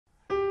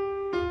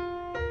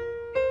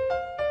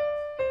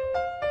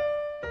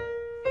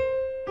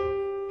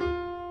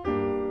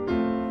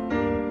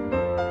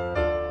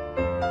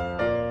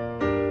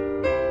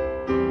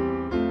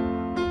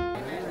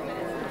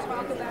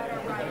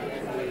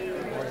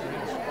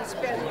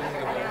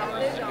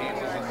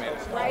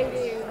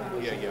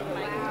yeah.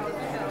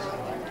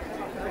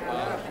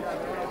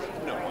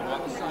 No, I'm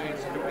on the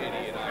science committee,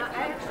 and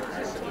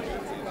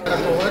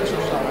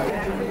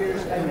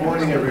Good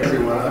morning,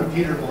 everyone. I'm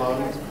Peter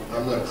Blum.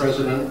 I'm the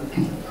president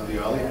of the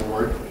OLLI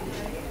board.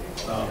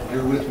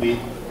 Here with me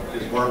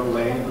is Barbara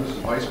Lane, who's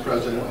the vice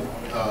president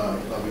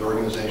of the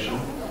organization.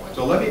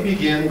 So let me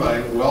begin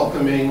by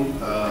welcoming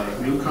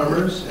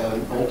newcomers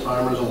and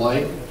old-timers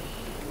alike.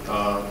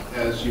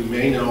 As you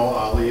may know,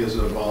 OLLI is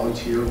a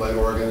volunteer-led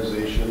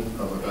organization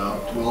of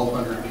about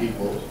 1,200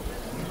 people,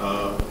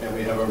 and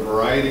we have a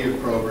variety of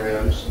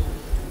programs.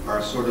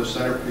 Our sort of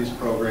centerpiece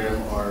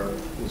program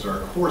is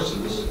our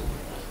courses,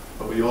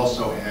 but we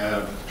also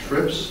have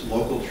trips,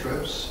 local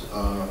trips,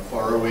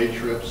 faraway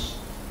trips,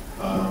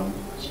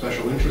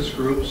 special interest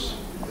groups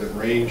that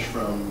range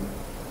from,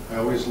 I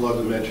always love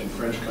to mention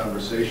French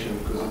conversation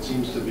because it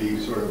seems to be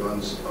sort of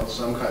on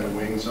some kind of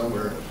wing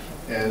somewhere,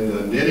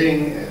 and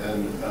knitting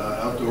and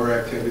outdoor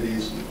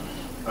activities.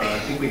 I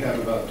think we have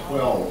about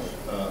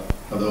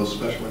 12 of those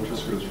special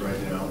interest groups right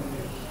now.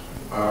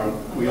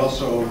 We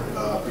also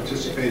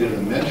participate in a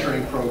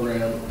mentoring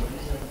program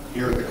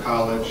here at the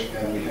college,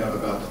 and we have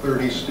about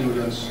 30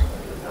 students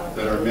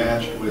that are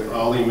matched with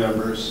OLLI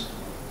members,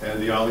 and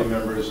the OLLI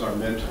members are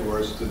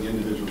mentors to the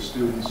individual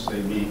students.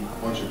 They meet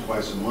once or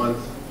twice a month,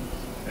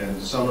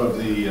 and some of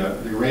the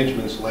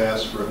arrangements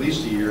last for at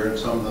least a year, and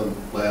some of them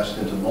last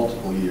into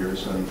multiple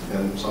years,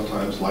 and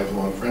sometimes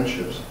lifelong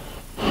friendships.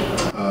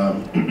 I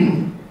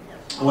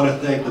want to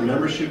thank the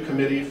membership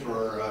committee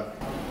for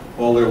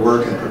all their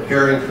work in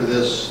preparing for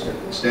this,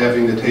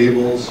 staffing the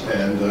tables,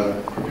 and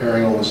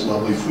preparing all this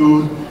lovely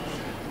food.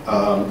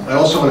 I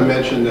also want to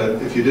mention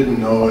that if you didn't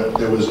know it,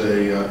 there was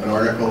an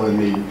article in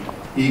the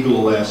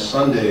Eagle last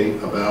Sunday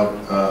about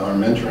our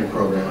mentoring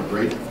program, a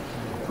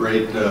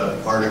great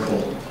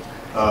article,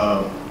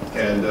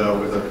 and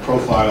with a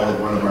profile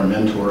of one of our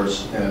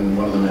mentors and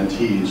one of the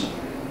mentees.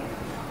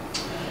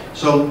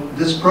 So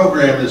this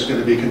program is going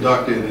to be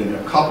conducted in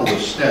a couple of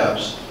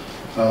steps.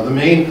 The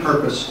main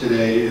purpose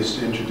today is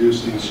to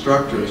introduce the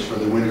instructors for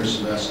the winter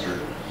semester.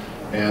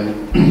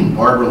 And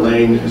Barbara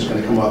Lane is going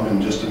to come up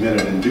in just a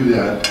minute and do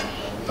that.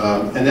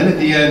 And then at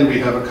the end, we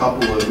have a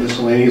couple of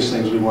miscellaneous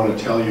things we want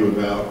to tell you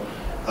about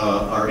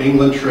our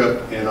England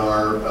trip and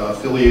our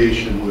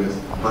affiliation with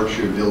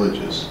Berkshire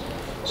Villages.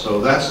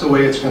 So that's the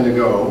way it's going to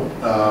go.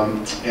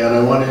 And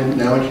I want to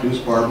now introduce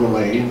Barbara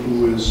Lane,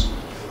 who is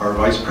our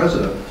vice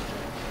president.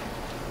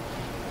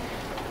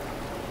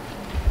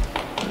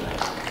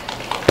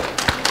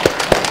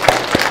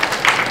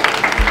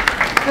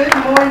 Good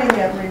morning,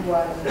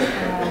 everyone.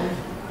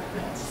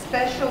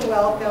 Special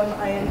welcome.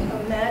 I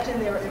imagine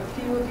there are a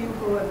few of you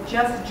who have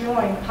just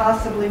joined,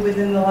 possibly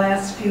within the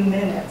last few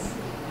minutes.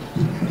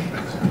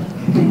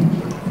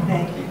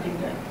 Thank you,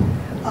 Peter.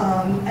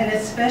 An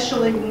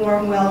especially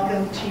warm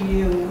welcome to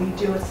you. We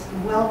do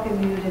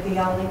welcome you to the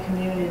OLLI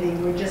community.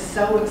 We're just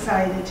so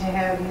excited to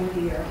have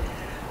you here.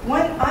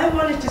 I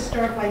wanted to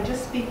start by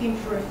just speaking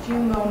for a few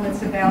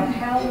moments about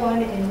how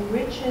one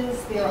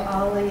enriches their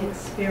OLLI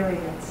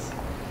experience.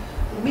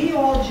 We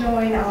all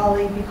join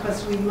OLLI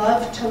because we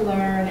love to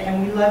learn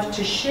and we love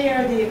to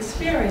share the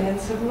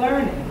experience of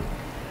learning.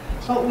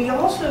 But we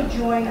also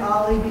join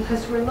OLLI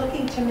because we're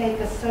looking to make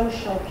a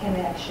social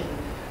connection.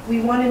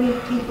 We want to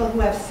meet people who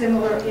have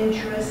similar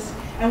interests,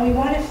 and we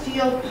want to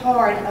feel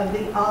part of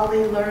the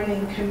OLLI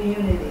learning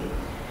community.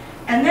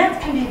 And that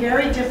can be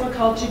very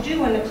difficult to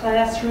do in a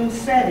classroom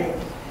setting.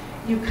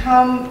 You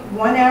come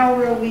 1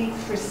 hour a week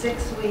for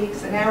 6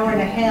 weeks, an hour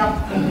and a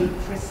half a week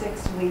for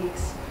 6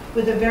 weeks,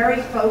 with a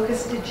very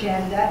focused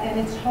agenda, and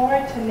it's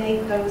hard to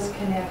make those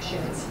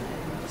connections.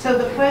 So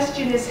the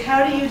question is,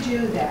 how do you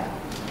do that?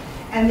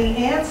 And the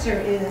answer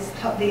is,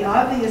 the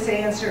obvious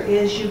answer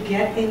is you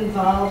get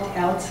involved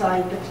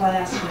outside the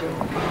classroom.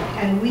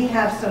 And we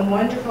have some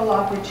wonderful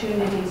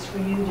opportunities for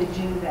you to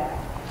do that.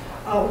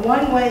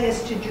 One way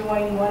is to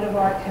join one of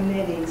our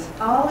committees.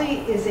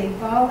 OLLI is a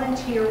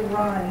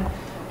volunteer-run,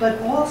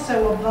 but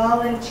also a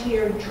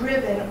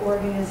volunteer-driven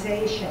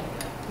organization.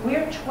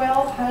 We're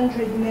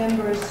 1,200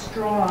 members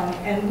strong,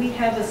 and we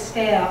have a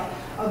staff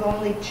of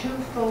only 2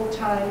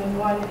 full-time and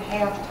 1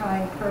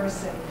 half-time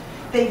person.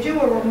 They do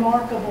a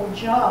remarkable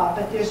job,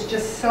 but there's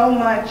just so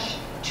much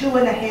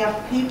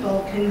 2.5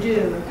 people can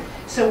do.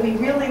 So we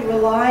really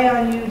rely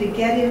on you to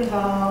get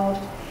involved,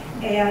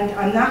 and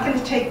I'm not going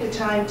to take the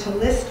time to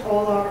list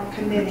all our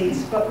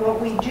committees, but what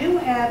we do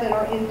have at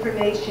our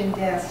information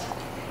desk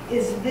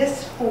is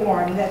this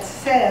form that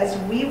says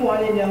we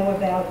want to know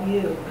about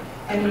you.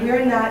 And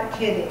we're not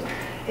kidding.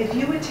 If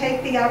you would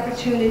take the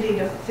opportunity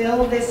to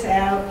fill this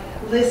out,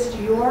 list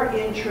your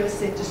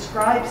interests, it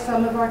describes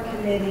some of our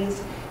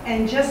committees,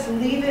 and just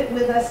leave it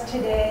with us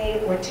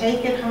today, or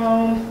take it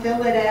home,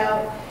 fill it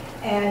out,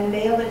 and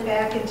mail it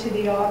back into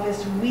the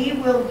office. We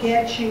will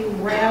get you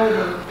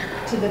routed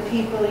to the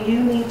people you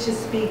need to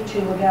speak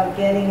to about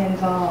getting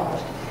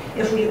involved.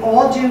 If we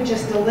all do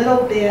just a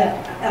little bit,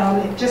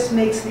 it just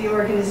makes the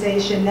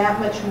organization that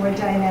much more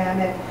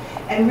dynamic,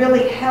 and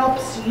really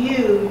helps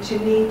you to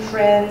meet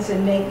friends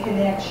and make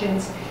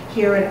connections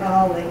here at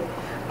OLLI.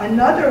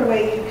 Another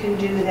way you can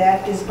do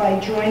that is by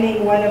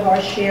joining one of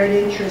our shared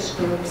interest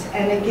groups.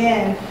 And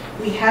again,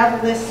 we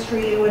have lists for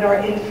you at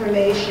our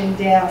information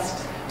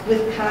desks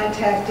with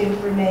contact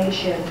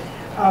information.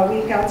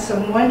 We've got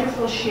some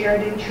wonderful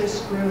shared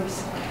interest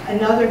groups,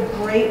 another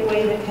great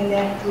way to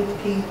connect with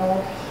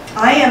people.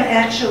 I am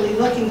actually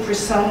looking for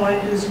someone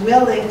who's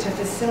willing to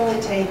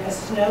facilitate a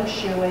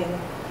snowshoeing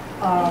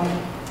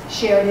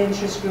shared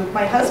interest group.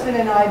 My husband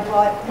and I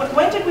bought,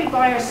 when did we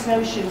buy our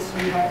snowshoes,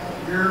 sweetheart?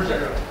 Years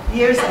ago.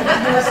 Years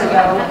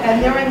ago,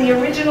 and they're in the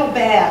original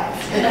bags.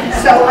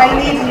 So I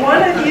need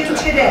one of you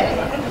today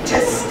to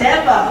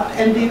step up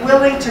and be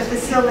willing to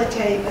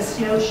facilitate a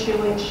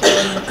snowshoeing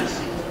shared interest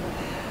group.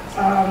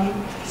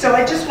 So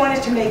I just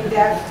wanted to make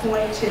that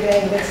point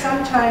today, that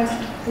sometimes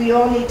we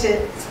all need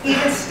to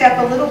even step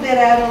a little bit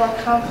out of our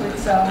comfort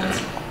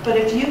zones. But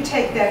if you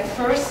take that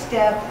first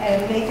step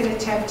and make an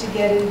attempt to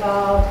get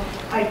involved,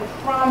 I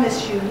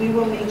promise you we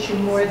will meet you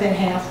more than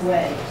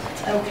halfway,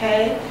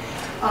 okay?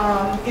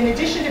 In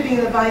addition to being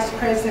the Vice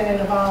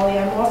President of OLLI,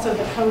 I'm also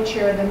the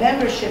co-chair of the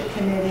membership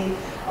committee,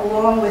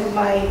 along with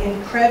my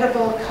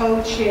incredible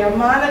co-chair.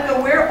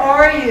 Monica, where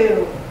are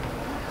you?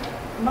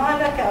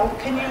 Monica,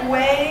 can you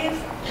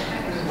wave?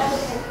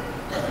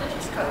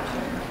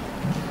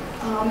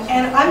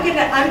 And I'm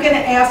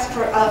gonna ask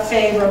for a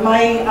favor.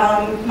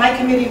 My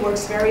committee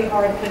works very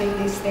hard putting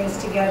these things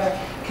together.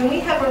 Can we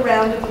have a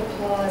round of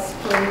applause,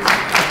 please?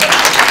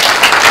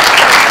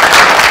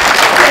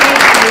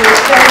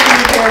 Thank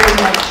you very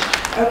much.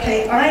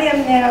 Okay, I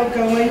am now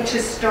going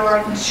to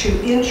start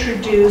to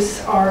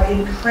introduce our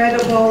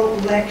incredible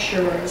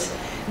lecturers.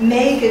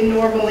 Megan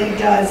normally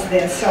does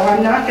this, so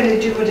I'm not going to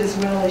do it as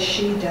well as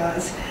she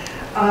does.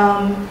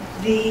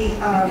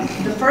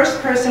 The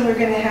first person we're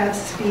going to have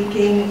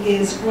speaking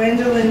is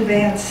Gwendolyn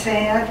Van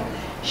Sant.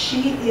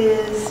 She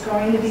is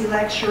going to be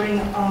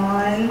lecturing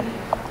on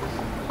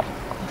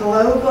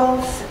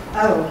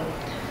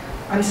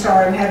I'm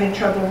sorry, I'm having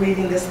trouble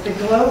reading this. The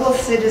Global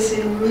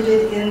Citizen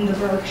Rooted in the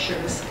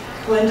Berkshires.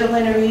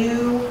 Gwendolyn, are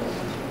you?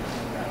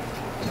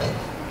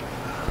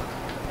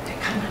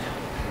 Come on,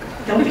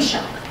 don't be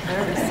shy.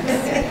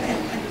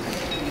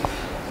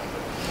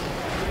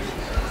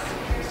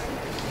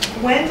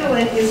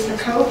 Gwendolyn is the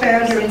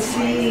co-founder and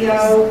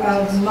CEO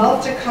of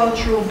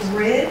Multicultural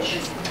Bridge.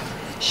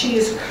 She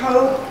is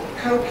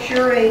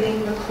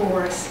co-curating the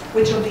course,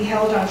 which will be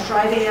held on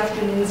Friday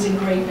afternoons in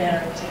Great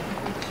Barrington.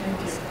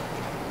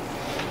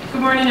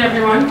 Good morning,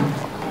 everyone.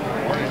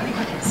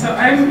 So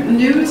I'm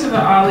new to the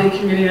OLLI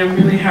community and I'm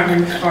really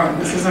having fun.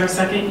 This is our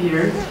second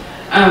year.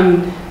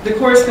 The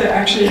course that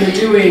actually we're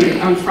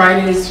doing on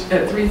Fridays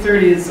at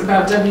 3:30 is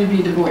about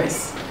W.B. Du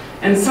Bois.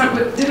 And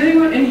did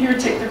anyone in here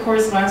take the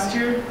course last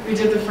year? We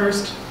did the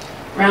first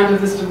round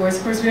of this Du Bois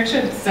course. We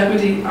actually had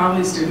 70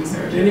 OLLI students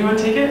there. Did anyone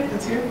take it?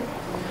 That's here?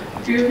 A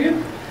few of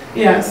you?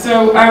 Yeah,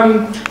 so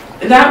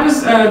that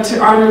was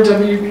to honor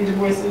W.B. Du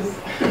Bois's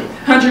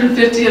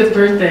 150th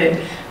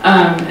birthday.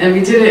 And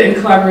we did it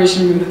in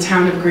collaboration with the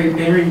town of Great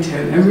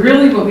Barrington. And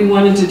really what we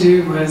wanted to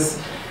do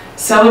was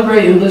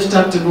celebrate and lift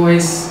up Du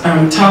Bois,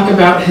 talk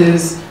about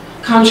his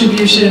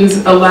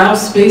contributions, allow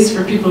space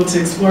for people to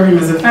explore him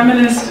as a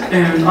feminist,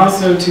 and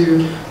also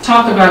to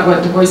talk about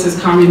what Du Bois's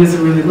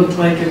communism really looked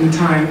like in the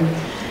time.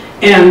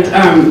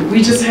 And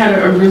we just had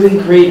a really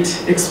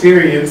great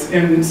experience,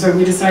 and so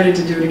we decided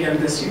to do it again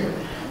this year.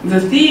 The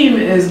theme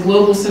is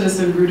Global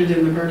Citizen Rooted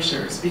in the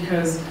Berkshires,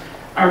 because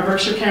our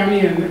Berkshire County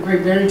and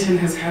Great Barrington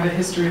has had a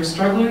history of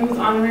struggling with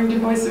honoring Du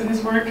Bois and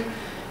his work.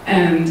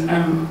 And,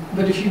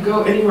 but if you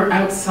go anywhere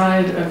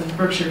outside of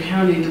Berkshire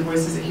County, Du Bois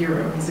is a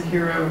hero. He's a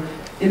hero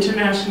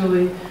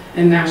internationally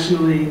and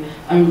nationally.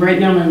 Right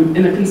now I'm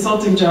in a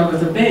consulting job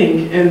with a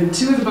bank, and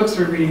two of the books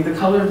we're reading, The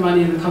Color of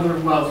Money and The Color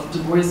of Wealth, Du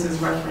Bois is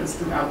referenced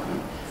throughout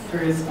them for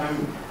his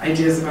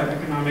ideas about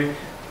economic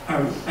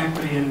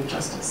equity and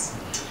justice.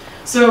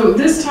 So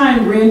this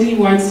time, Randy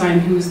Weinstein,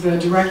 who's the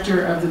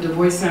director of the Du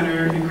Bois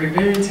Center in Great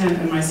Barrington,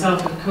 and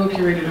myself have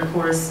co-curated a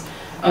course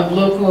of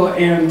local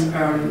and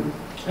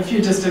a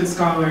few distant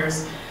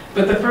scholars.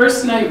 But the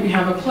first night we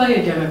have a play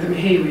again at the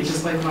Mahaley,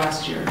 just like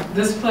last year.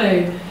 This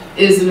play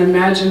is an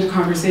imagined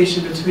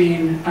conversation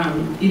between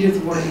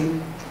Edith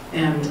Wharton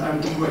and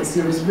Du Bois. And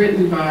it was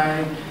written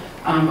by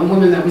a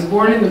woman that was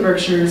born in the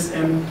Berkshires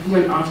and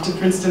went off to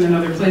Princeton and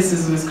other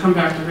places and has come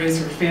back to raise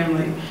her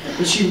family.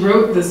 But she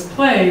wrote this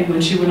play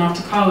when she went off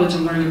to college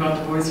and learned about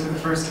Du Bois for the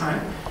first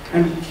time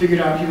and figured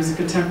out he was a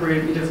contemporary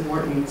of Edith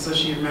Wharton, so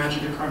she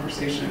imagined a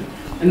conversation.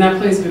 And that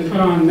play's been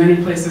put on many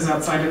places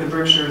outside of the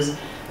Berkshires,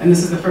 and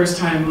this is the first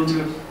time we'll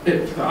do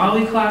it for the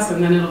OLLI class,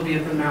 and then it'll be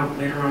at the Mount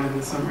later on in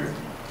the summer.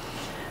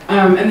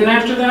 And then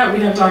after that, we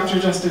have Dr.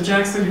 Justin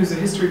Jackson, who's a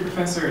history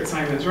professor at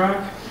Simon's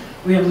Rock.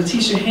 We have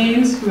Letitia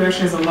Haynes, who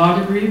actually has a law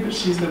degree, but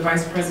she's the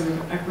Vice President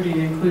of Equity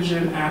and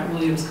Inclusion at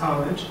Williams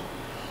College.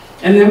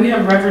 And then we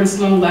have Reverend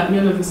Sloan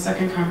Letman of the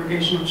Second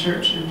Congregational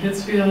Church in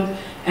Pittsfield,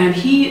 and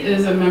he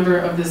is a member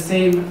of the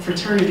same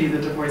fraternity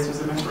that Du Bois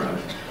was a member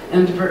of.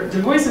 And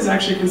Du Bois is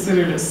actually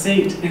considered a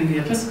saint in the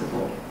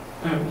Episcopal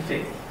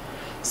faith.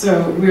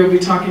 So we'll be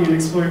talking and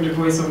exploring Du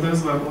Bois on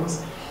those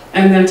levels.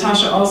 And then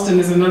Tasha Alston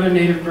is another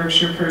native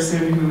Berkshire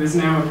person who is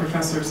now a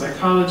professor of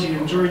psychology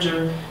in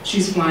Georgia.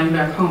 She's flying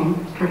back home.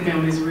 Her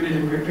family's rooted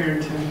in Great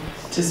Barrington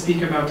to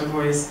speak about Du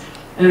Bois.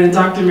 And then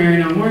Dr.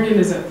 Marianelle Morgan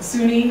is at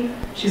SUNY.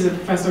 She's a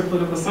professor of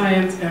political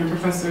science, and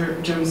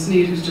Professor Joan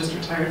Sneed, who's just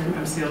retired from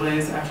MCLA,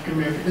 is African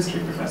American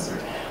history professor.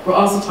 We'll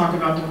also talk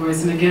about Du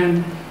Bois and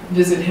again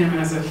visit him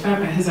as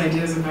his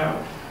ideas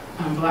about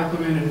Black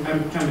women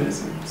and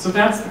feminism. So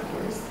that's the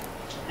course.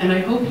 And I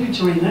hope you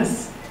join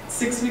us.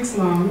 6 weeks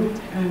long,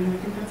 and I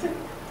think that's it.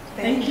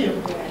 Thank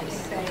you.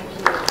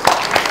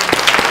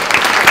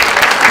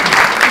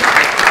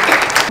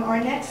 Our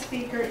next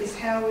speaker is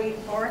Howie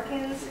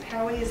Barkins.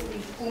 Howie is the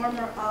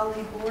former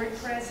OLLI board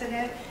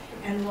president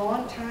and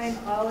longtime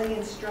OLLI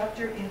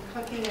instructor in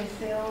cooking and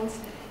films.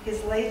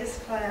 His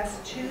latest class,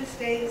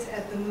 Tuesdays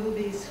at the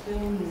Movies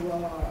Film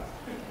Noir,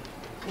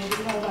 will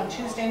be held on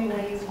Tuesday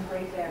mornings in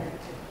Great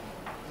Barrington.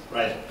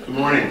 Right. Good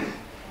morning.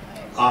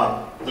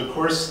 The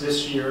course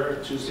this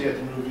year, Tuesday at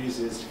the Movies,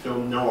 is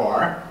Film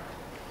Noir.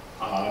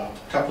 A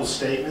couple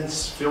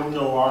statements. Film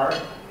Noir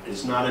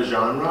is not a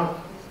genre.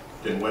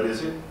 Then what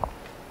is it?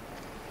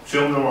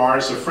 Film Noir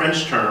is a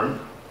French term,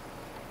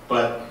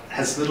 but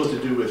has little to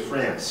do with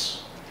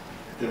France.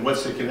 Then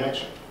what's the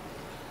connection?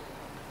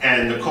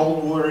 And the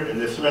Cold War and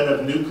the threat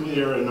of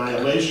nuclear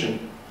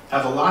annihilation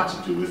have a lot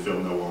to do with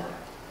film noir.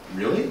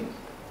 Really?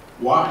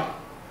 Why?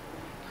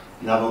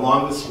 Now the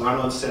longest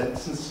run-on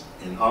sentence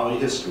in OLLI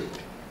history.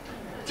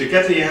 To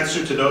get the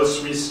answer to those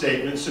three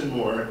statements and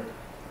more,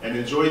 and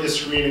enjoy the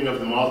screening of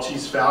The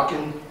Maltese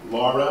Falcon,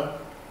 Laura,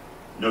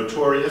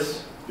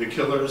 Notorious, The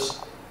Killers,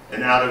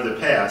 and Out of the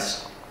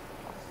Past,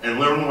 and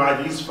learn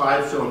why these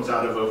 5 films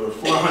out of over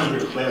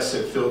 400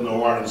 classic film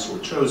noirs were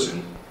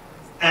chosen,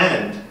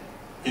 and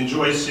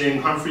enjoy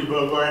seeing Humphrey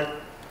Bogart,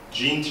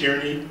 Gene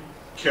Tierney,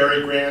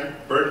 Cary Grant,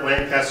 Burt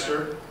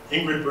Lancaster,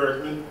 Ingrid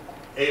Bergman,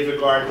 Ava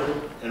Gardner,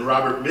 and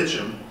Robert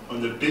Mitchum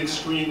on the big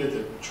screen at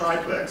the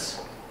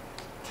Triplex,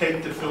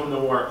 take the Film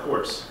Noir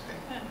course.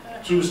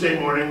 Tuesday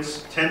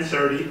mornings,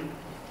 10:30,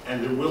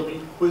 and there will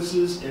be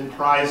quizzes and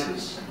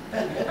prizes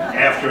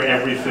after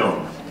every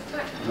film.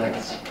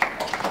 Thanks.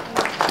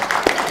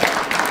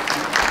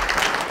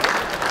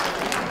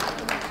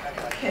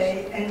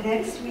 Okay, and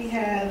next we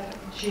have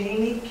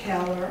Jamie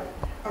Keller,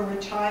 a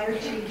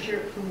retired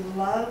teacher who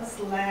loves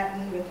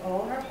Latin with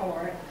all her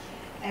heart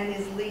and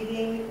is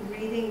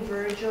reading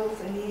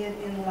Virgil's Aeneid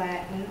in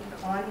Latin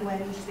on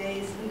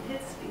Wednesdays in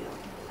Pittsfield.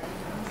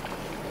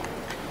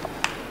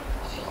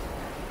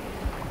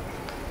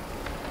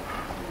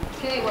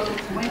 Okay, well,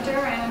 it's winter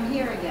and I'm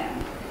here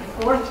again.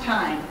 The 4th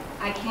time.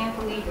 I can't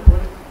believe it.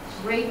 What a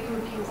great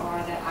group you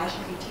are that I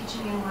should be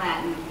teaching in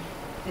Latin.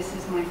 This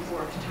is my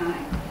 4th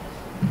time.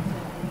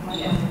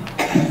 Yes.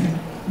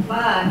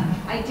 But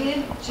I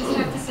did just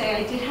have to say,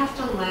 I did have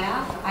to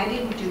laugh. I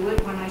didn't do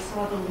it when I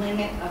saw the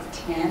limit of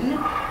 10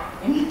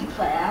 in the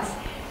class.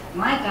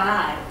 My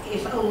God,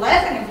 if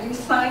 11 of you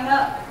sign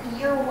up,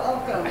 you're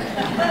welcome.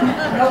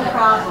 No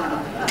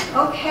problem.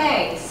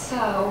 Okay,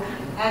 so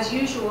as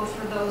usual,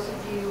 for those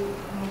of you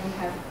who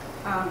have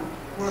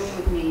worked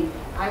with me,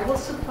 I will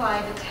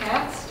supply the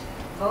text,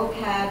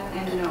 vocab,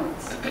 and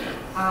notes.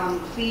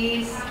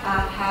 Please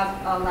have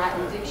a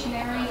Latin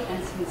dictionary,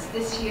 and since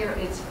this year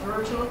it's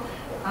Virgil,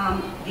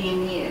 the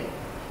Aeneid.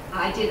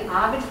 I did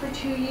Ovid for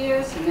 2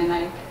 years, and then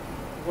I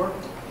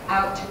worked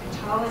out to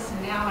Catullus,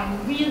 and now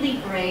I'm really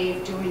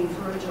brave doing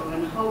Virgil,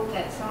 and hope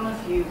that some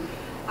of you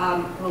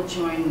will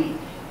join me.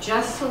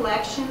 Just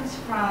selections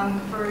from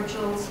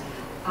Virgil's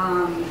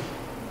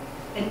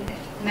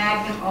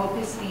magnum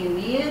opus, the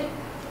Aeneid,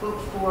 Book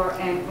 4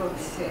 and Book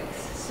 6.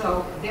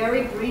 So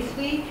very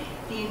briefly,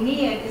 the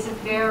Aeneid is a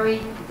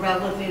very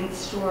relevant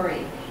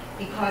story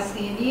because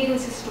the Aeneid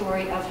is a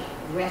story of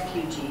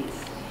refugees.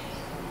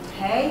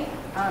 Okay,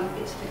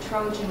 it's the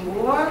Trojan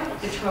War.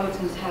 The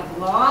Trojans have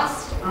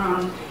lost,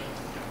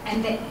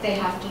 and they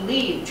have to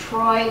leave.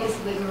 Troy is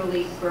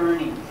literally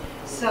burning.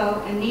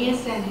 So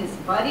Aeneas and his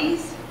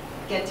buddies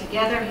get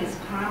together, his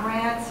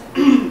comrades,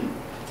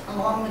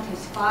 along with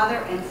his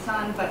father and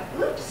son. But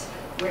oops,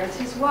 where's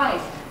his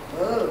wife?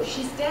 Oh,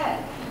 she's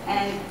dead.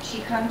 And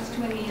she comes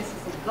to Aeneas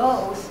as a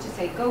ghost to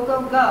say, go,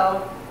 go,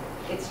 go.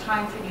 It's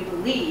time for you to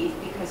leave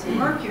because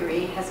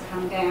Mercury has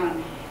come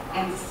down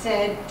and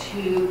said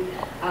to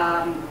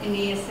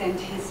Aeneas and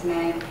his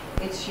men,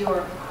 it's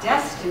your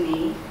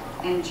destiny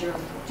and your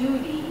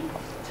duty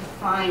to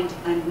find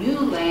a new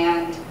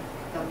land,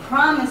 the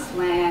promised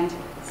land,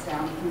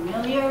 sound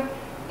familiar,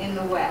 in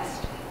the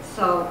west.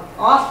 So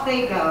off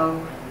they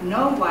go,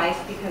 no wife,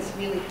 because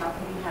really how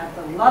can you have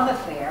the love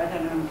affair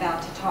that I'm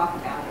about to talk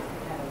about if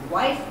you had a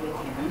wife with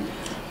him?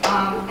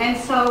 And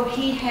so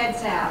he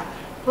heads out.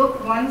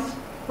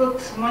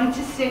 Books 1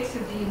 to 6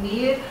 of the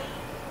Aeneid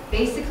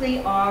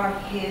basically are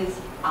his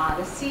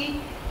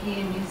Odyssey,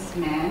 he and his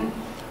men.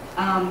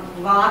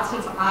 Lots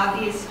of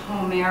obvious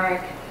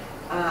Homeric,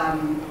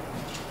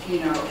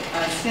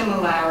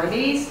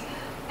 similarities.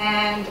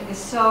 And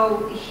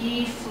so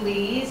he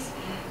flees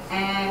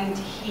and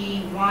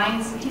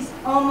he's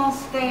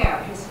almost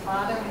there. His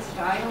father has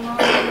died along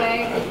the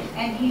way,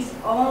 and he's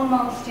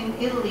almost in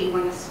Italy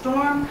when a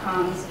storm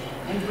comes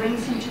and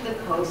brings him to the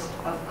coast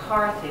of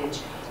Carthage,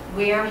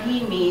 where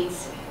he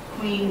meets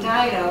Queen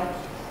Dido,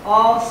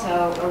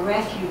 also a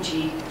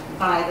refugee,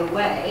 by the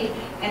way,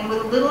 and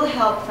with a little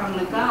help from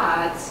the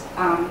gods,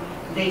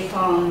 they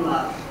fall in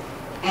love.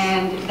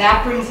 And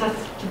that brings us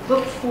to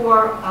book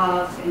 4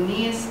 of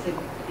Aeneas, the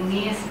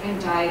Aeneas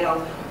and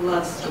Dido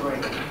love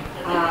story.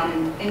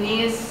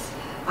 Aeneas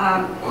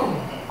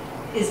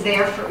is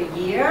there for a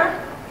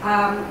year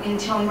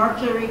until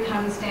Mercury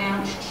comes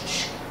down,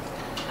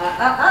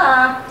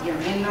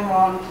 you're in the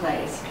wrong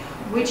place,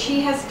 which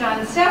he has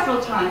done several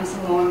times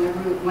along the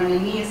route when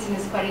Aeneas and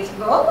his buddies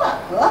go,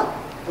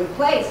 oh, good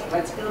place,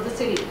 let's build a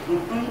city.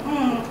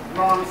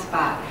 Wrong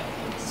spot.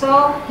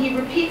 So he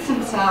repeats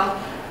himself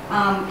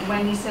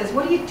when he says,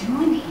 what are you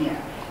doing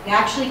here? He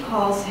actually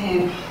calls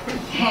him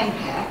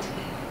henpecked.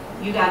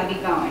 You got to be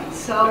going.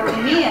 So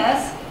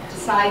Aeneas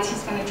decides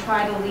he's going to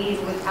try to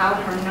leave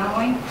without her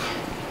knowing.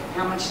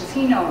 How much does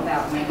he know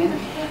about women?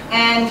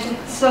 And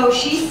so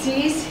she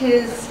sees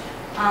his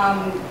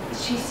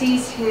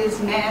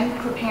men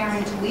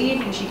preparing to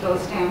leave, and she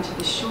goes down to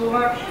the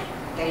shore.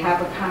 They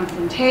have a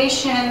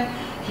confrontation.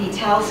 He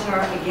tells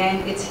her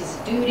again it's his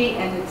duty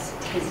and it's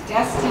his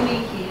destiny.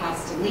 He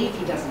has to leave.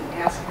 He doesn't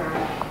ask her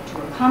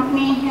to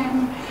accompany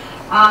him.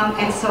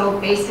 And so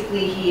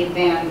basically he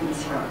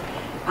abandons her.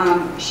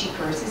 She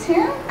curses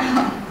him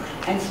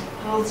and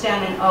pulls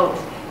down an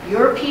oath.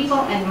 Your people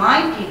and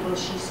my people,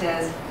 she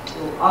says,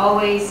 will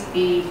always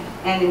be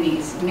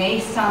enemies. May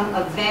some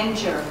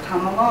avenger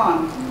come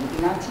along,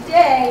 maybe not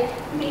today,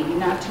 maybe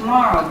not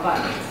tomorrow, but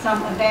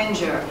some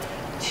avenger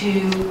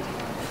to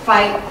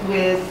fight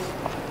with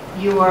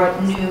your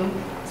new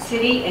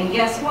city. And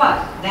guess what?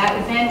 That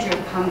avenger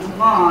comes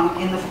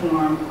along in the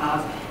form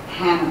of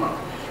Hannibal.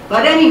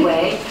 But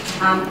anyway,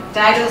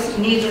 Dido's,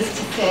 needless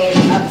to say,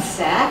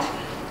 upset.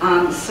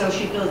 So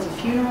she builds a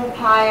funeral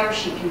pyre,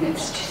 she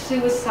commits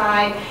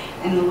suicide,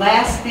 and the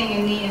last thing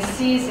Aeneas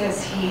sees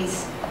as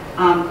he's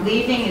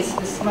leaving is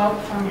the smoke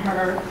from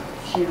her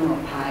funeral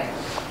pyre.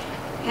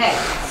 Okay,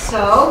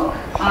 so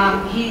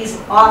he's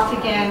off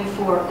again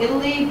for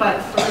Italy,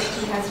 but first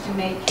he has to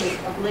make his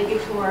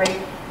obligatory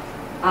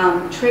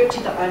trip to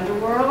the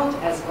underworld,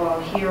 as all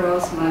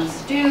heroes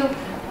must do.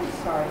 I'm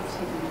sorry, it's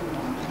taking too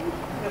long.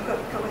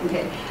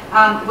 Okay,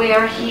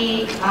 where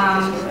he,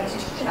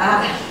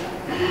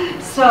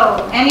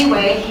 so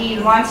anyway, he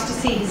wants to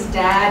see his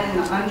dad in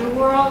the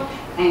underworld,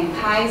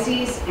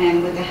 Anchises,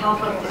 and with the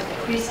help of the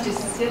priestess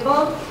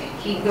Sybil,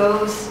 he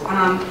goes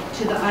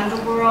to the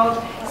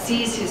underworld,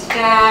 sees his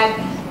dad,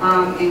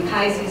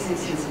 Anchises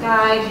is his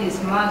guide,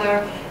 his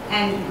mother,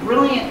 and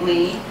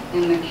brilliantly,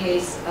 in the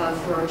case of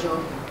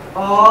Virgil,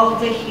 all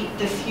the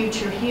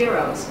future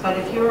heroes. But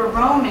if you're a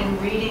Roman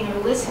reading or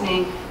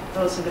listening,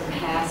 those are the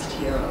past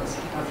heroes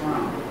of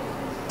Rome.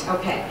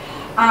 Okay.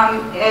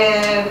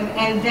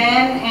 And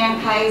then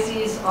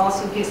Anchises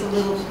also gives a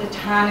little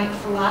Platonic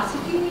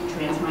philosophy,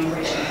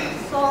 transmigration of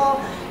the soul,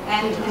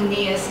 and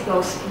Aeneas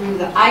goes through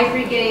the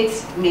ivory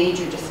gates,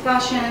 major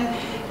discussion,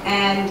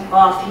 and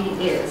off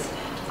he is.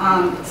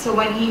 So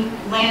when he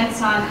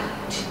lands on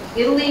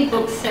Italy,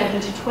 books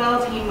 7 to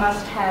 12, he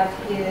must have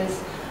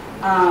his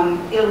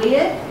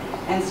Iliad,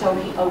 and so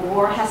a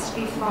war has to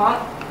be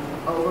fought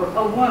over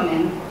a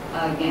woman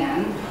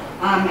again,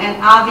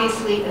 and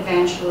obviously,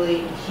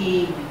 eventually,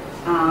 he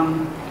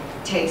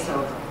takes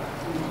over.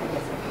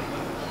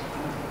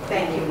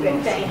 Thank you very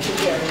much.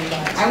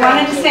 I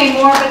wanted to say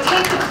more, but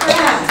take the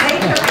crowd.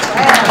 Take the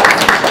crowd.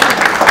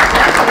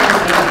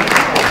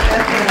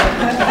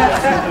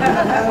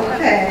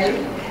 Okay.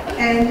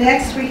 And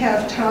next we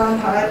have Tom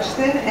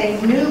Hodgson, a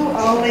new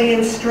OLLI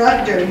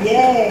instructor,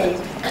 yay!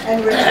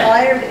 And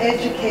retired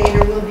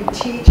educator, will be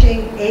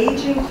teaching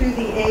Aging Through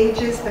the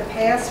Ages, the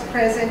Past,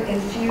 Present,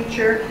 and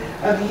Future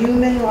of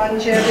Human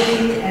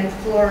Longevity and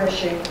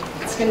Flourishing.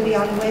 It's going to be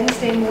on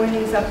Wednesday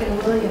mornings up in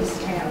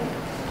Williamstown.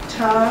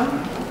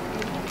 Tom?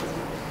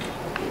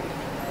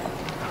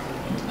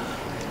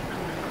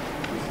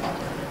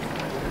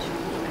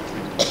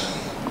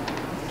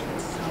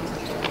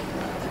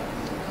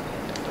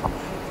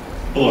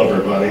 Hello,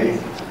 everybody.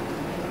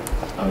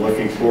 I'm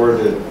looking forward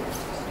to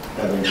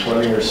having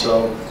 20 or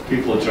so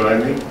people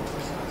join me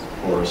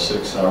for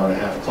 6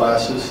 hour-and-a-half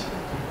classes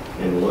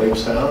in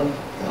Williamstown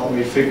to help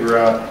me figure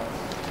out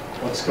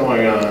what's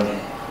going on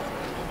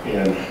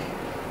in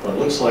what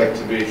looks like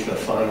to be the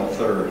final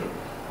third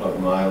of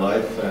my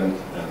life, and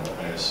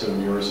I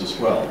assume yours as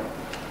well.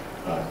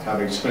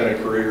 Having spent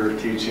a career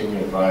teaching,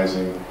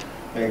 advising,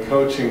 and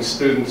coaching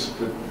students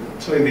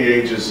between the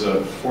ages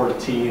of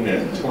 14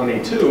 and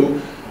 22,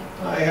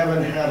 I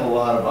haven't had a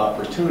lot of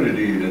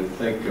opportunity to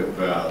think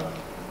about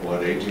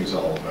what aging's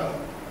all about.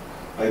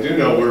 I do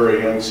know we're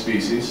a young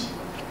species.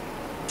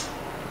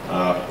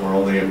 We're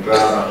only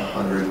about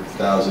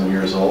 100,000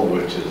 years old,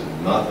 which is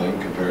nothing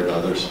compared to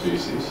other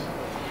species.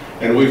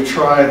 And we've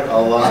tried a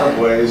lot of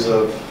ways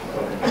of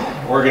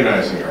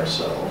organizing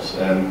ourselves.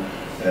 And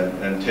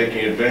and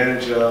taking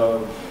advantage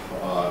of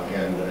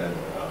and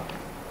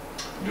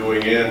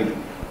doing in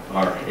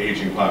our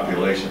aging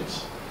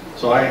populations.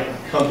 So I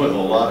come with a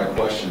lot of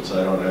questions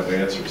I don't have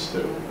answers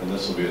to, and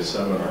this will be a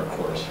seminar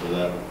course for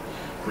that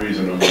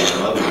reason among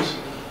others.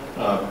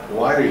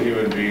 Why do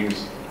human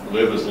beings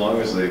live as long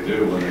as they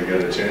do when they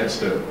get a chance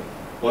to?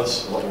 What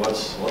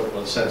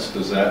sense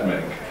does that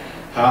make?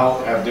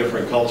 How have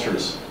different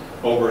cultures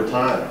over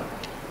time,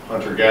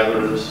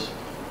 hunter-gatherers,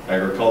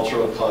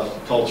 agricultural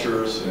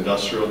cultures,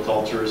 industrial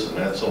cultures, and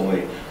that's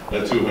only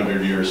a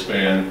 200-year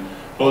span,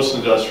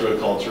 post-industrial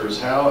cultures,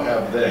 how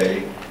have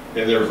they,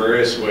 in their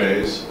various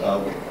ways,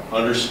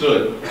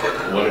 understood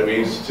what it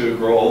means to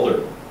grow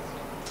older?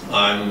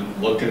 I'm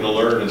looking to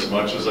learn as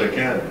much as I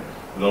can.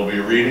 There'll be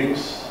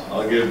readings.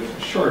 I'll give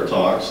short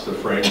talks to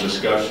frame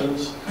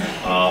discussions.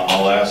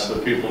 I'll ask the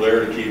people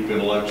there to keep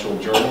intellectual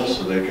journals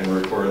so they can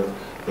record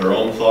their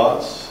own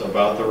thoughts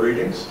about the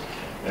readings.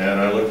 And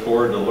I look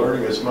forward to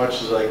learning as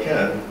much as I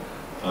can.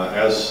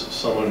 As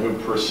someone who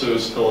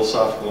pursues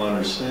philosophical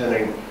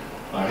understanding,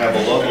 I have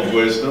a love of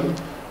wisdom,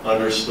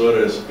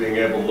 understood as being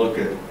able to look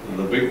at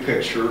the big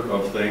picture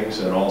of things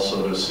and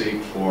also to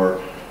seek for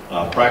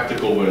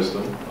practical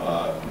wisdom,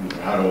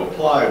 how to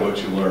apply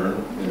what you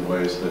learn in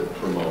ways that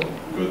promote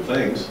good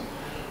things.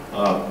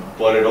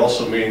 But it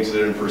also means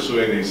that in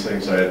pursuing these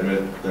things, I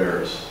admit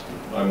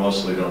I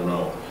mostly don't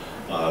know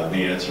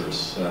the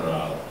answers, and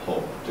I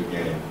hope to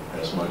gain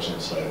as much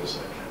insight as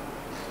I can.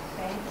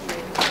 Thank you.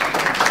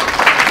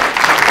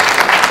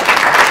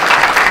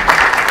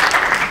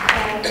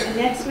 And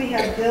next we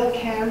have Bill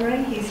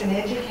Cameron. He's an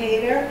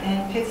educator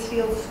and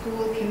Pittsfield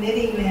School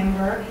Committee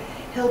member.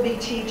 He'll be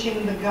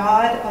teaching The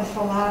God of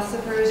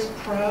Philosophers,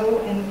 Pro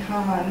and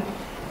Con,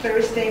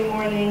 Thursday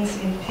mornings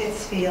in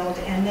Pittsfield,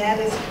 and that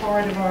is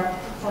part of our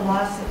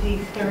Philosophy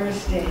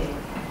Thursday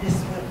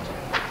this winter.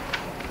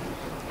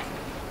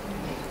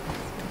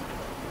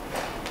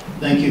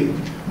 Thank you.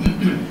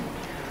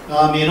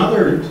 In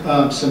other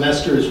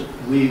semesters,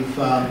 we've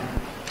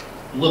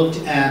looked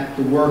at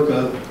the work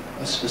of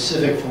a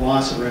specific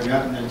philosopher and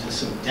gotten into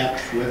some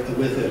depth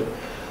with it.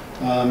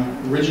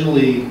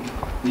 Originally,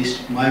 at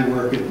least my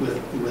work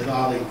with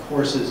OLLI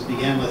courses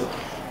began with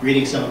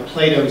reading some of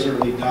Plato's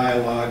early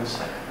dialogues.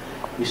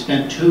 We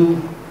spent 2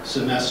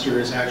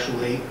 semesters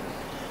actually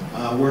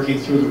working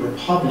through the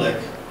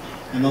Republic,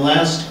 and the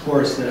last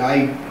course that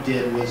I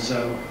did was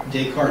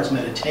Descartes'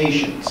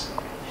 Meditations.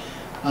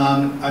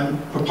 I'm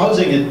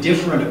proposing a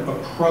different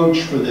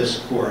approach for this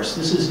course.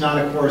 This is not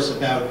a course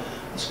about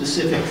a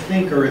specific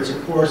thinker, it's a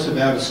course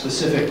about a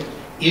specific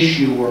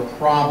issue or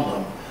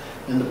problem.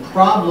 And the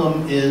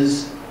problem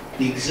is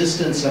the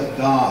existence of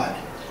God.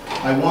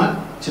 I want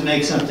to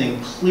make something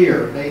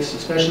clear, based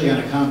especially on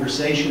a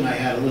conversation I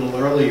had a little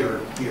earlier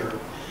here.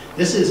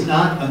 This is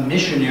not a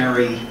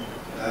missionary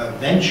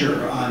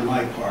venture on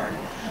my part.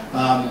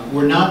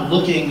 We're not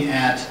looking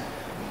at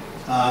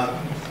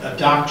a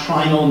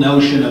doctrinal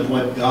notion of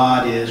what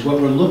God is. What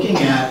we're looking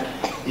at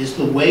is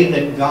the way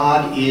that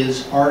God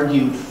is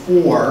argued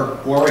for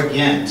or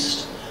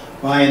against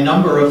by a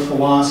number of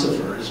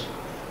philosophers.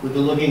 We'll be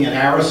looking at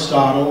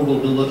Aristotle, we'll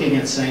be looking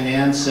at St.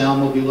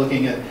 Anselm, we'll be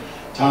looking at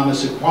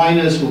Thomas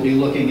Aquinas, we'll be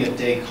looking at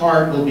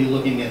Descartes, we'll be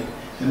looking at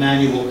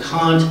Immanuel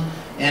Kant,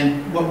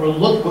 and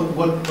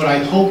what I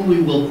hope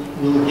we will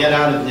get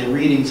out of the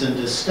readings and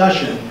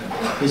discussion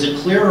is a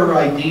clearer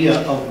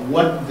idea of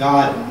what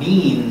God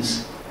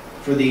means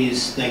for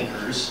these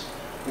thinkers,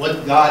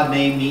 what God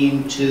may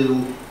mean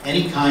to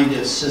any kind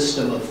of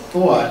system of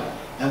thought,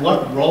 and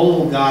what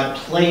role God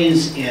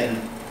plays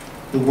in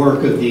the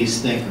work of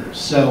these thinkers.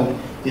 So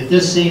if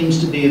this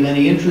seems to be of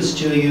any interest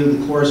to you,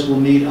 the course will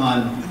meet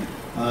on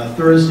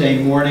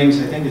Thursday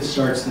mornings. I think it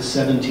starts the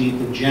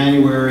 17th of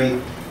January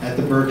at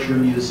the Berkshire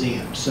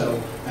Museum. So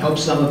I hope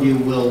some of you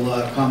will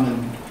come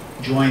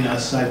and join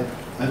us.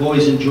 I've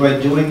always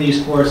enjoyed doing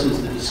these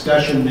courses. The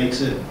discussion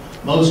makes it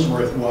most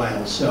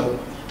worthwhile. So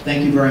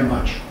thank you very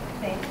much.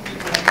 Thank you.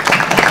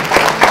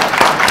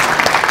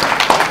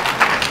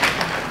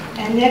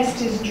 And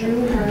next is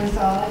Drew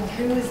Herzog.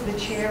 Drew is the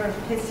chair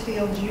of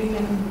Pittsfield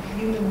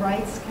Human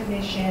Rights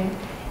Commission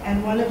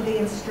and one of the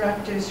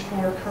instructors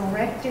for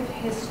Corrective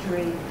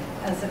History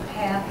as a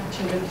Path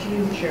to the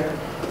Future,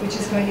 which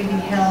is going to be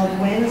held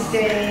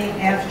Wednesday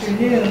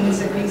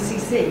afternoons at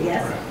BCC,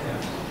 yes?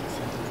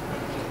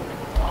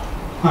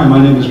 Hi,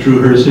 my name is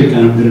Drew Herzig, and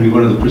I'm going to be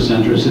one of the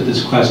presenters at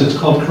this class. It's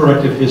called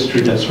Corrective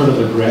History. That's sort of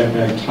a grab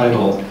bag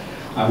title.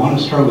 I want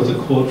to start with a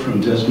quote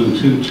from Desmond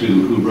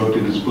Tutu, who wrote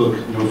in his book,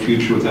 No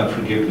Future Without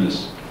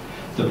Forgiveness.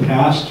 The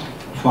past,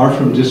 far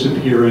from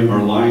disappearing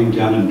or lying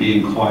down and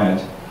being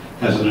quiet,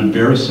 has an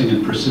embarrassing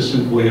and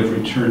persistent way of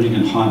returning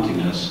and haunting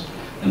us,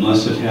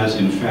 unless it has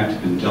in fact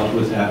been dealt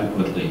with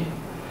adequately.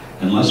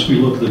 Unless we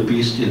look the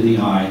beast in the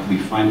eye, we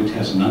find it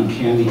has an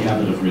uncanny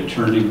habit of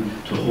returning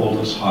to hold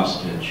us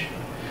hostage.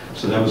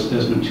 So that was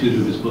Desmond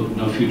Tutu, his book,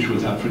 No Future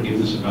Without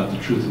Forgiveness, about the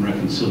Truth and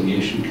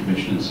Reconciliation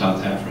Commission in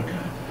South Africa.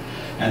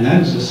 And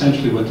that is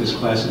essentially what this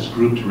class is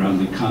grouped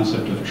around, the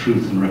concept of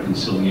truth and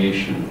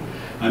reconciliation.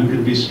 I'm going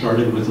to be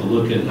starting with a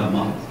look at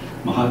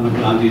Mahatma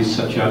Gandhi's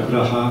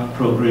Satyagraha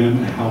program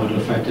and how it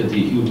affected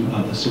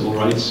the civil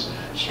rights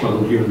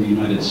struggle here in the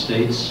United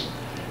States.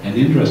 And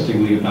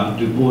interestingly about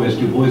Du Bois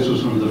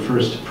was one of the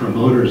first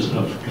promoters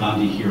of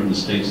Gandhi here in the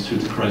States through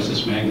the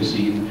Crisis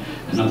magazine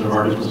and other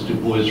articles Du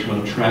Bois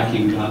wrote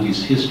tracking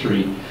Gandhi's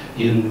history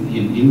in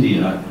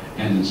India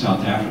and in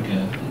South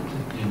Africa,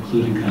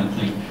 including kind of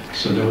thing.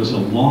 So there was a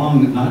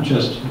long, not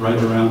just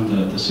right around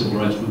the civil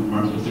rights movement,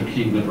 Martin Luther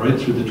King, but right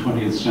through the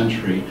 20th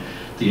century,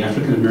 the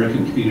African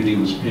American community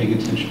was paying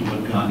attention to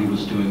what Gandhi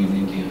was doing in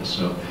India.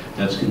 So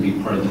that's going to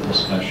be part of the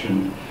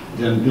discussion.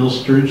 Then Bill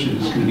Sturgeon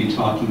is going to be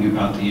talking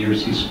about the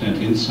years he spent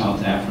in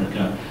South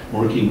Africa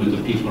working with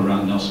the people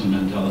around Nelson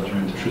Mandela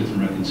during the Truth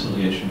and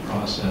Reconciliation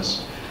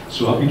process.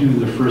 So I'll be doing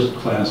the first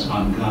class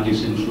on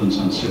Gandhi's influence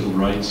on civil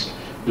rights.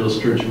 Bill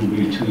Sturgeon will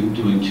be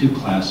doing 2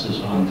 classes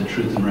on the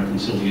Truth and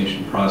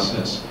Reconciliation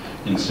process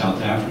in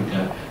South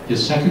Africa.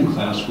 His second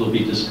class will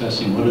be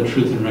discussing what a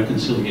Truth and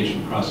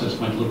Reconciliation process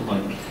might look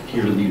like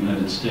here in the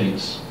United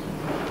States.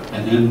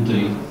 And then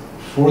the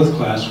 4th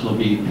class will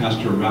be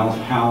Pastor Ralph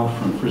Howe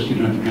from First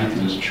United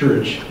Methodist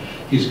Church.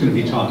 He's going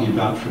to be talking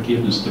about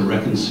forgiveness, the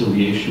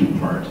reconciliation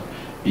part,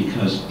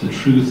 because the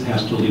truth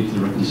has to lead to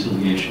the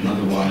reconciliation,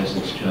 otherwise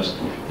it's just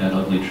that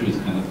ugly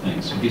truth kind of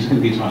thing. So he's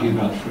going to be talking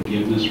about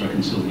forgiveness,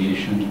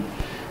 reconciliation.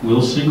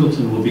 Will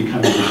Singleton will be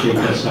coming to shake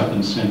us up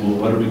and saying, well,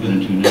 what are we going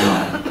to do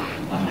now?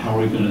 How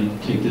are we going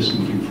to take this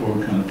moving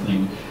forward kind of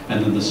thing?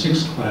 And then the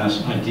 6th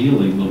class,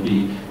 ideally, will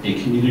be a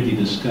community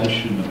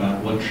discussion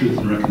about what truth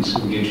and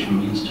reconciliation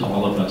means to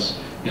all of us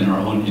in our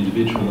own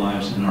individual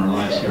lives and our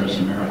lives here as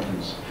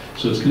Americans.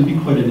 So it's going to be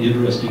quite an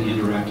interesting,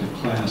 interactive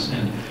class.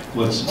 And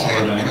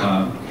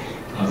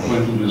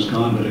Gwendolyn is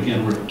gone, but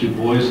again, Du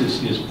Bois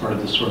is part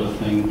of this sort of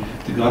thing.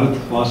 The God of the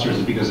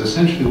Philosophers, because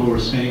essentially what we're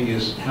saying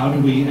is, how do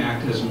we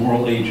act as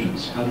moral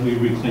agents? How do we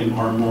reclaim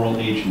our moral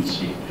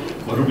agency?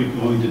 What are we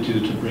going to do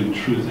to bring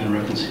truth and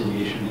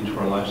reconciliation into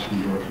our lives and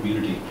into our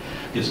community?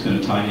 It's going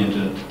to tie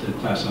into the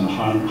class on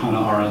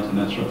Hannah Arendt and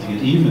that sort of thing.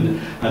 And even,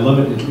 I love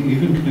it, it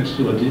even connects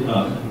to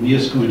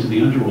Aeneas going to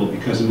the underworld,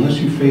 because unless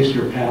you face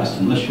your past,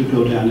 unless you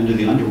go down into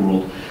the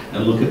underworld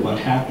and look at what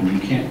happened, you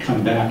can't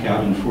come back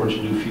out and forge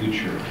a new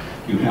future.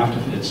 You have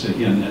to, it's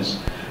again, as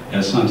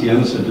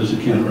Santiago said, those who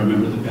can't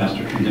remember the past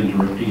are condemned to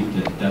repeat.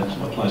 That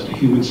applies to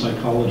human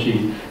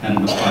psychology and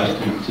it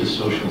applies to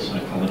social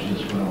psychology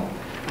as well.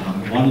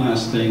 One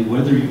last thing,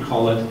 whether you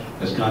call it,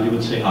 as Gandhi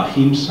would say,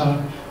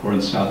 ahimsa, or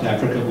in South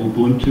Africa,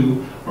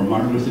 Ubuntu, or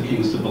Martin Luther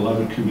King's the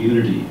beloved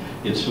community,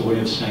 it's a way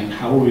of saying,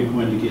 how are we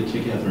going to get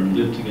together and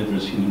live together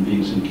as human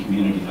beings in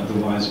community?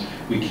 Otherwise,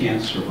 we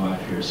can't survive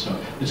here. So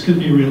it's going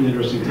to be a real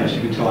interesting class.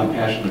 You can tell I'm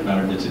passionate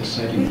about it. It's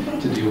exciting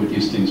to deal with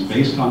these things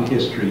based on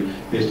history,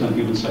 based on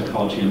human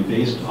psychology, and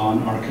based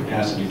on our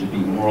capacity to be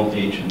moral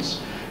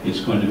agents. It's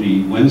going to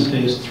be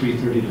Wednesdays,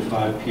 3:30 to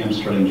 5 p.m.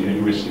 starting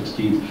January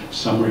 16th,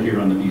 somewhere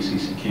here on the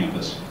BCC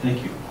campus.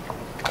 Thank you.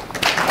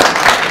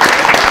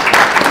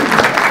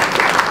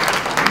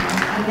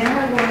 And now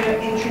I want to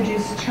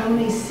introduce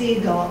Tony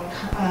Siegel.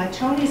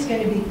 Tony's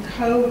going to be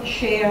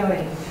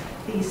co-chairing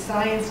the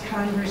Science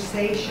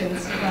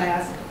Conversations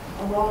class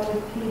along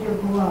with Peter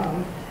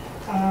Blum.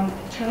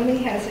 Tony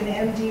has an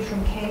MD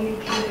from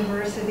Cambridge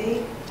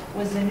University,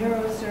 was a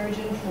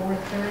neurosurgeon for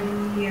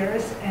 30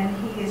 years, and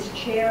he is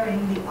chairing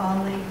the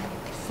OLLI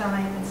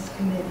Science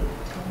Committee.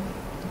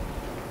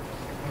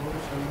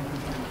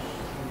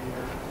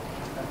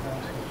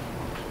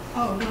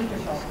 Oh,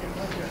 wonderful.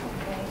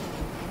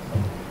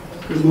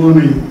 Good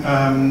morning.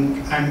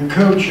 I'm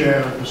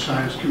co-chair of the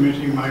Science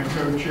Committee. My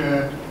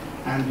co-chair,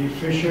 Andy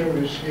Fisher,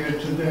 is here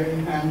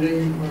today.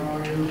 Andy, where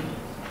are you?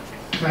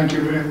 Thank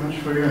you very much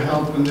for your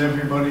help and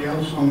everybody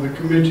else on the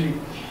committee.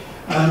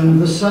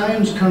 The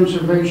Science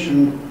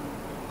Conservation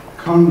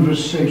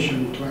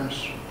Conversation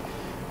class,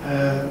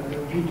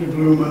 Peter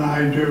Bloom and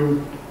I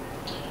do,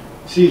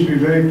 seems to be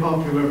very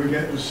popular. We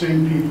get the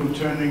same people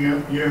turning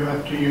up year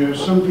after year.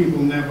 Some people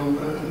never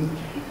learn.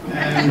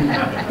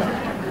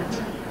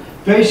 And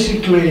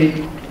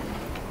basically,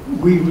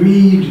 we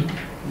read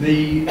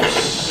the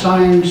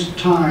Science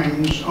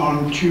Times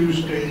on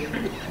Tuesday,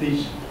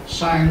 the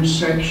science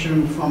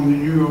section from the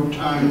New York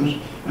Times,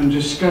 and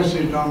discuss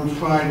it on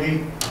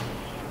Friday.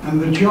 And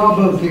the job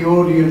of the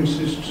audience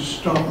is to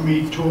stop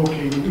me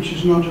talking, which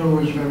is not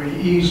always very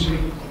easy.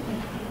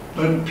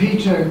 But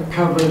Peter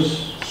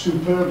covers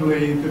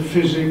superbly the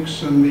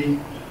physics and the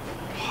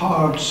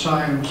hard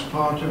science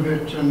part of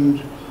it,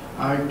 and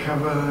I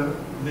cover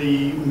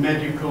the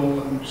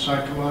medical and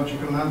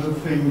psychological and other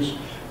things.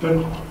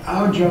 But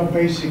our job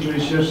basically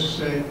is just to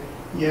say,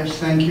 yes,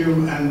 thank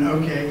you, and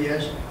okay,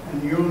 yes,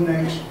 and you're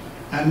next.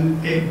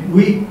 And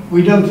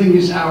we don't think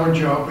it's our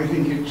job, we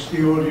think it's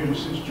the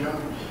audience's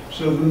job.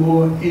 So the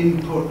more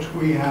input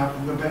we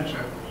have, the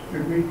better.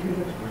 Agreed,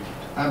 Peter?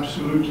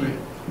 Absolutely.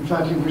 In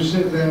fact, if we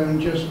sit there and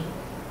just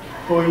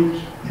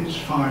point, it's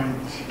fine.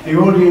 The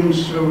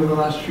audience over the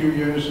last few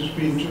years has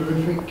been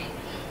terrific,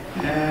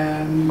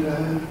 and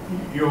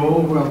you're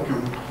all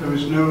welcome. There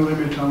is no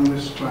limit on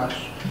this class.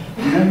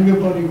 And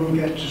everybody will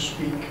get to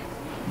speak.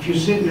 If you're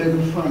sitting at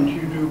the front,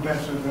 you do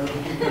better though,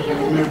 because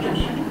I notice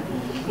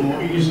you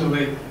more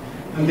easily.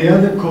 And the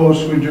other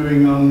course we're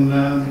doing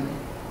on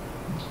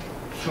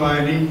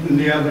Friday, and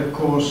the other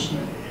course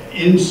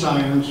in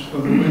science for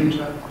the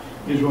winter,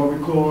 is what we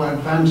call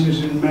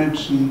Advances in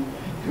Medicine,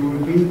 that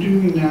we've been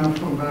doing now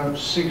for about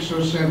 6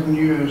 or 7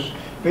 years.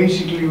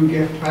 Basically, we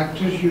get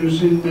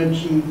practitioners in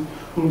medicine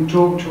who'll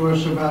talk to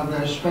us about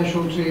their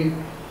specialty,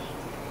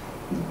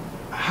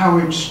 how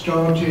it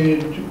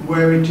started,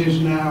 where it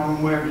is now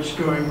and where it's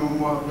going and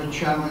what the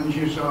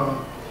challenges are.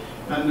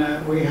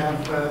 And we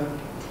have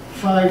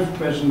 5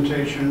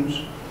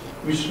 presentations.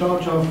 We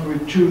start off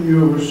with 2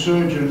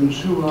 neurosurgeons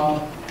who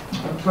are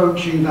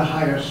approaching the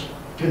highest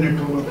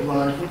pinnacle of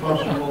life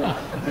possible,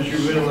 as you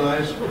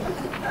realize.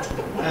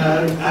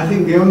 I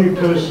think the only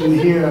person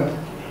here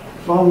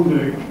from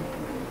the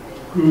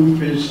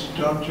group is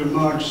Dr.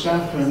 Mark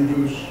Safran,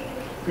 who's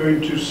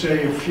going to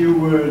say a few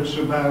words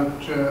about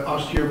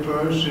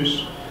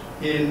osteoporosis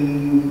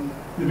in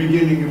the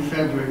beginning of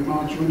February.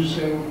 Mark, do you want to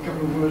say a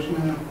couple of words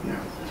now? Yeah.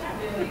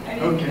 Really, I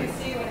mean, Okay. you can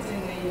see what's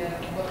in the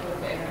booklet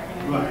there.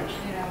 And, Right.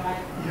 You know,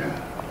 Yeah.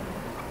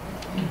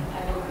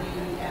 I will be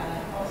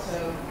also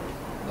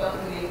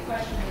welcoming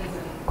questions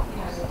and,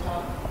 we'll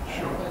talk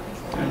Sure. about what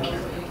people Thank are you.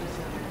 also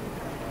interested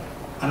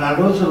in. And I'd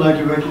also like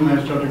to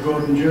recognize Dr.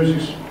 Gordon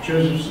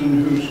Josephson,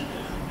 who's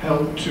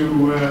helped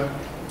to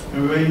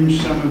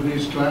arrange some of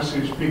these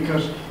classes,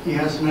 because he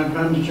has an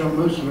advantage on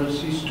most of us.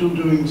 He's still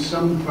doing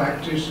some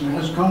practice and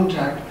has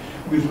contact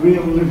with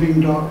real living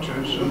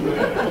doctors. And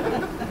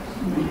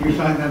we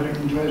find that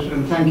interesting.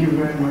 And thank you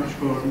very much,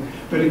 Gordon.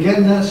 But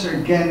again,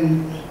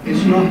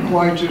 it's not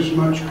quite as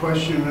much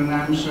question and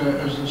answer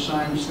as the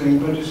science thing,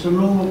 but it's a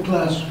normal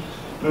class.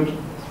 But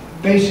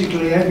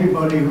basically,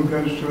 everybody who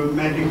goes to a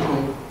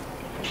medical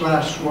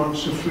class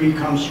wants a free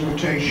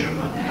consultation.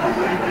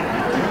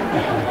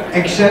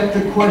 Except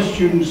the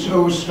questions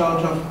always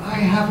start off, I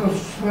have a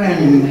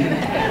friend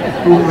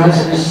who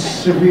has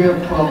this severe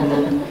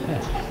problem,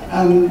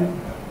 and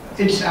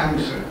it's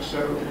answered.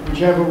 So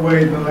whichever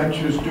way the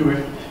lectures do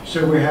it.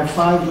 So we have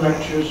 5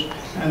 lectures,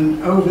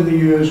 and over the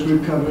years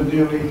we've covered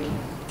nearly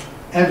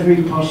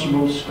every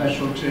possible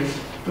specialty.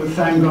 But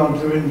thank God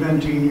they're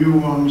inventing new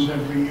ones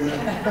every year,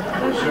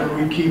 so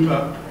we keep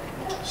up.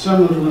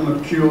 Some of them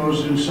are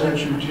cures in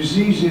search of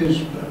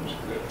diseases, but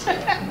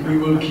we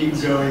will keep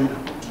going.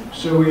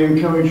 So we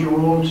encourage you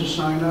all to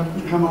sign up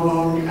and come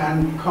along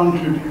and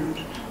contribute.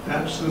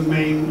 That's the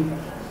main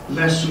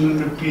lesson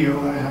and appeal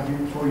I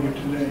have for you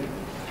today.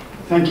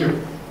 Thank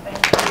you.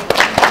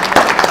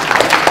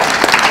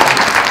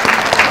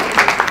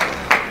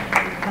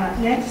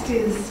 Next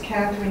is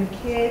Catherine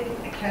Kidd.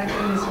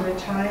 Catherine is a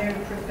retired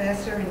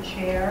professor and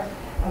chair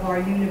of our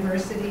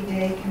University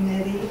Day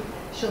Committee.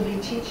 She'll be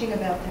teaching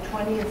about the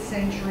 20th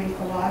century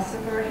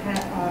philosopher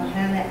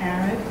Hannah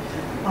Arendt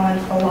on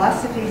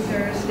Philosophy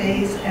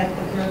Thursdays at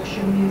the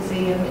Berkshire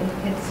Museum in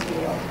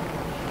Pittsfield.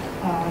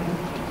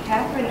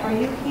 Catherine, are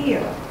you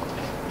here?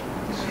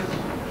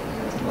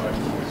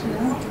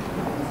 No?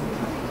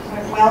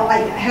 Well,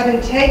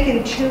 having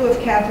taken 2 of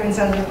Catherine's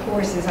other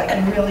courses, I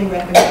can really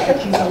recommend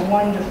it. She's a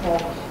wonderful,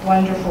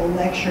 wonderful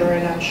lecturer,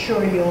 and I'm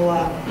sure you'll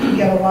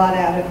get a lot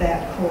out of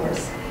that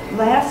course.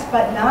 Last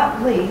but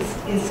not least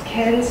is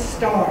Ken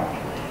Stark,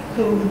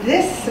 who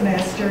this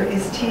semester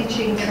is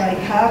teaching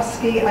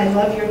Tchaikovsky. I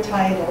love your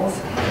titles.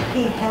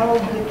 He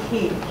Held the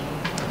Key.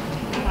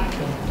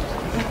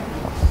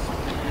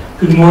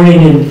 Good morning,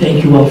 and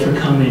thank you all for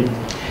coming.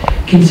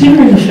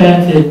 Considering the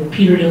fact that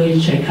Peter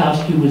Ilyich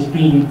Tchaikovsky was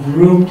being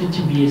groomed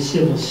to be a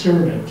civil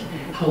servant,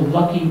 how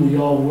lucky we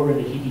all were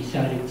that he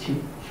decided to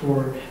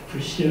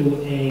pursue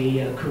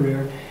a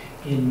career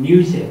in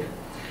music.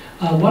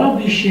 What I'll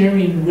be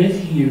sharing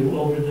with you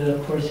over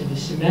the course of the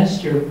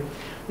semester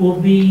will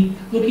be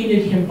looking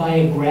at him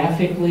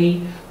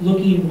biographically,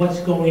 looking what's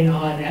going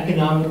on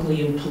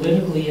economically and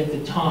politically at the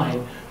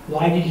time.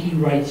 Why did he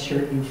write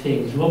certain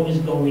things? What was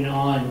going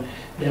on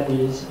that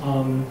was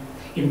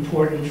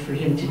important for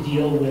him to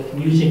deal with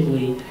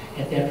musically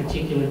at that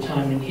particular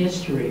time in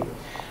history?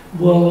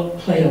 We'll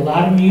play a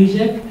lot of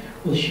music.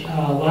 A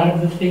lot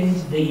of the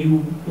things that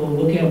you will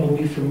look at will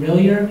be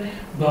familiar,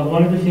 but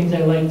one of the things I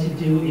like to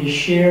do is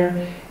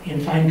share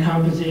and find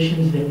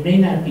compositions that may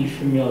not be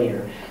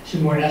familiar,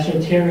 some more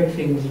esoteric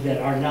things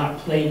that are not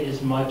played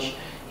as much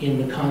in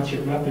the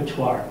concert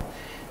repertoire,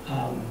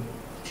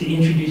 to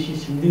introduce you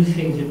some new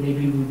things that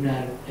maybe you would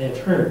not have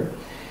heard.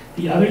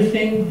 The other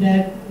thing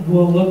that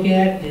we'll look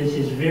at is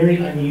his very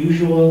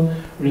unusual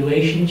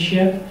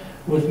relationship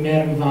with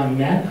Madame von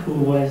Meck, who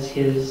was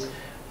his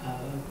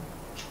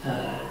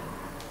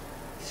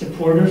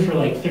supporter for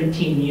like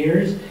 13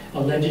 years.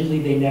 Allegedly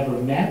they never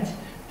met,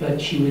 but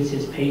she was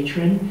his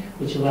patron,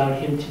 which allowed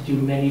him to do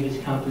many of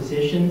his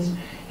compositions.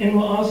 And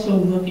we'll also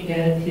look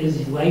at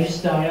his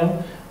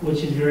lifestyle,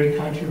 which is very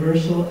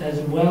controversial, as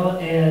well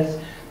as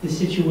the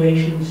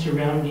situation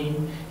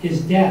surrounding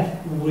his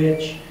death,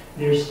 which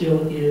there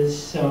still is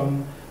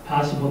some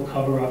possible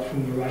cover-up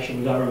from the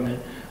Russian government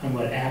on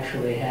what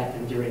actually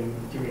happened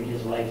during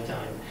his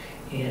lifetime,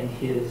 and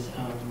his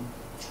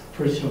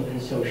personal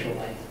and social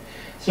life.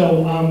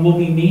 So we'll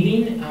be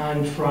meeting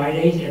on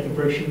Fridays at the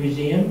Berkshire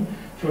Museum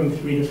from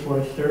 3 to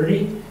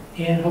 4:30,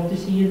 and hope to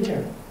see you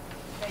there.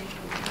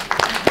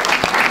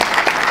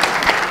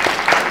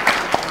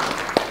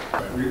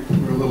 We're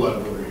a little out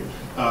of order here.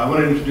 I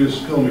want to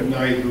introduce Phil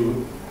McKnight,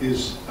 who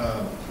is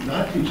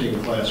not teaching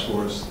a class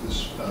for us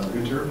this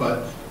winter,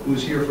 but who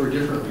is here for a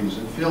different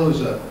reason. Phil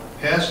is a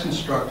past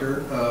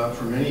instructor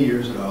for many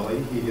years at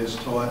OLLI. He has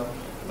taught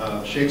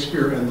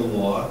Shakespeare and the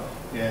law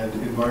and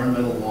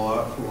environmental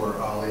law for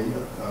OLLI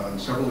on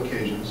several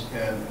occasions,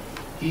 and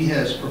he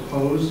has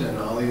proposed, and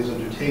OLLI is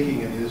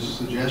undertaking at his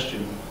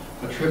suggestion,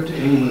 a trip to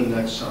England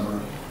next summer.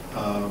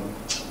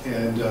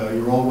 And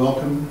you're all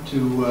welcome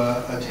to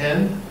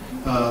attend.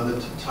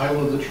 The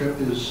title of the trip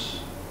is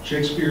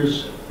Shakespeare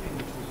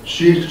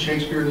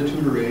the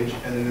Tudor Age,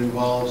 and it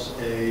involves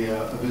a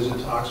visit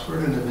to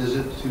Oxford and a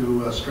visit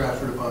to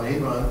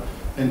Stratford-upon-Avon,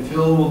 and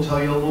Phil will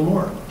tell you a little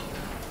more.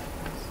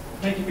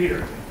 Thank you,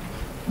 Peter.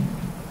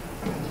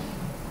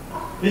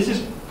 This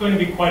is going to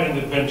be quite an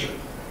adventure,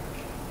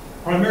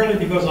 primarily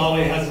because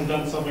OLLI hasn't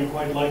done something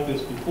quite like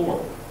this before.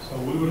 So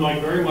we would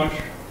like very much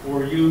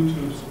for you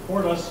to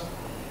support us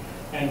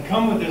and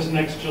come with us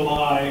next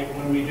July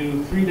when we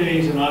do 3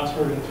 days in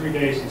Oxford and 3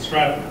 days in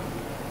Stratford.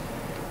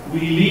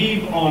 We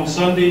leave on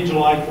Sunday,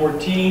 July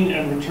 14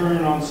 and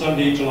return on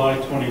Sunday, July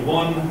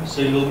 21,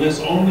 so you'll miss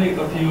only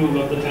a few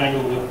of the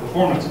Tangled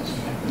performances.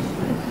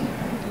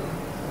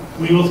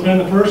 We will spend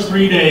the first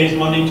 3 days,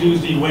 Monday,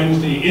 Tuesday,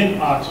 Wednesday, in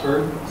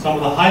Oxford. Some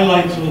of the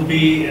highlights will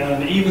be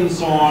an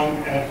evensong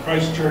at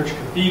Christ Church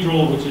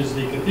Cathedral, which is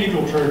the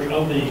cathedral church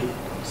of the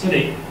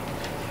city.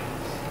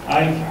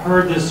 I've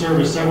heard this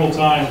service several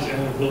times,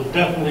 and it will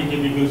definitely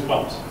give you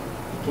goosebumps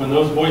when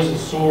those voices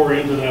soar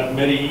into that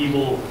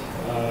medieval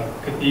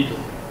cathedral.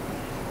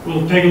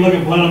 We'll take a look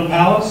at Blenheim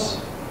Palace,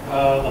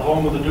 the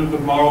home of the Duke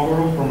of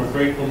Marlborough from a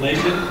grateful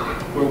nation,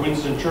 where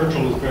Winston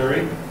Churchill is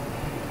buried.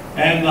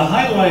 And the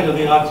highlight of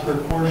the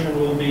Oxford portion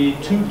will be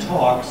 2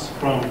 talks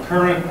from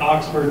current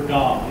Oxford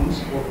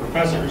dons, or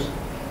professors,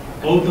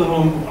 both of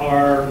whom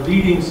are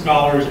leading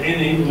scholars in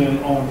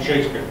England on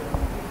Shakespeare.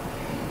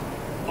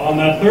 On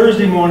that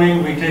Thursday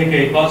morning, we take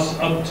a bus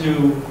up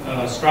to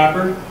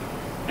Stratford,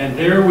 and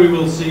there we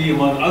will see,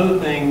 among other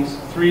things,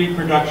 3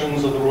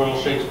 productions of the Royal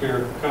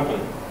Shakespeare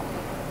Company.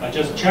 I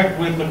just checked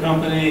with the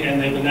company,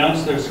 and they've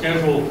announced their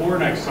schedule for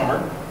next summer.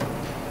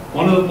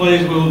 One of the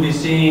plays we will be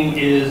seeing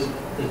is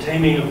The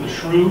Taming of the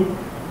Shrew,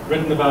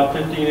 written about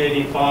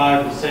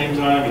 1585, the same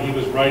time he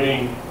was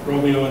writing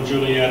Romeo and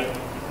Juliet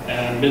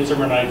and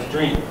Midsummer Night's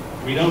Dream.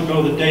 We don't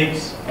know the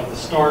dates of the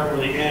start or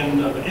the end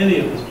of any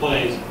of his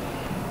plays,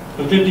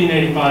 but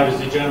 1585 is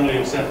the generally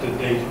accepted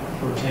date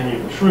for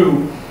Taming of the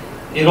Shrew.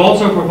 It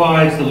also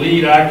provides the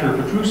lead actor,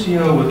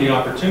 Petruchio, with the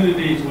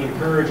opportunity to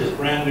encourage his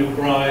brand new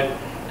bride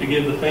to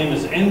give the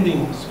famous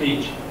ending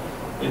speech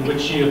in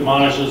which she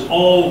admonishes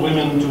all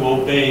women to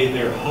obey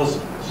their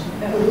husbands.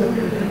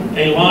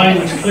 A line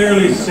which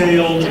clearly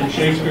sailed in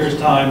Shakespeare's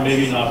time,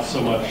 maybe not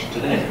so much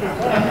today.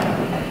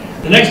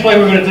 The next play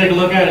we're going to take a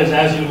look at is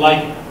As You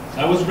Like It.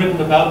 That was written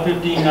about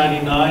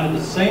 1599, at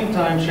the same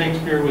time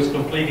Shakespeare was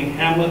completing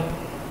Hamlet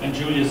and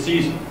Julius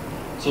Caesar.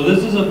 So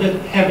this is a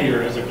bit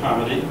heavier as a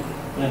comedy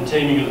than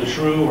Taming of the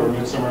Shrew or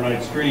Midsummer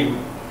Night's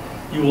Dream.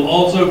 You will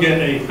also get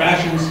a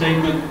fashion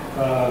statement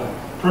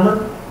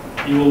primer.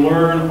 You will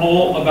learn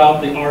all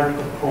about the art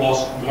of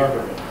cross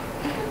gartering.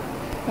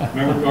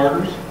 Remember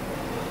garters?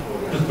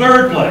 The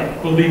third play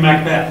will be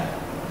Macbeth.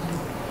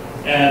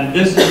 And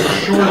this is the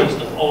shortest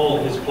of all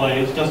his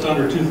plays, just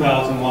under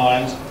 2,000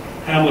 lines.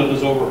 Hamlet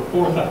is over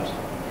 4,000.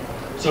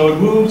 So it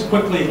moves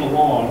quickly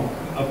along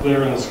up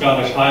there in the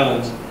Scottish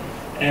Highlands.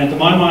 And to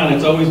my mind,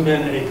 it's always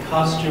been a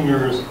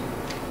costumer's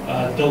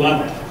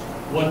dilemma.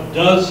 What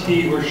does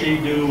he or she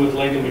do with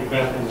Lady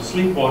Macbeth in the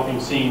sleepwalking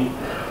scene?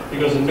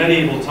 Because in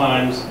medieval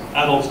times,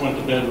 adults went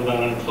to bed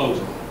without any clothes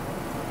on.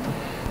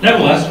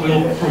 Nevertheless,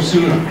 we'll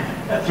pursue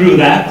through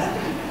that.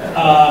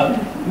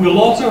 We'll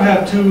also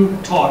have 2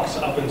 talks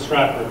up in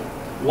Stratford.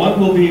 One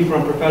will be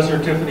from Professor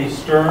Tiffany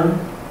Stern,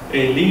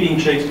 a leading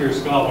Shakespeare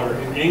scholar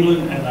in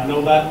England, and I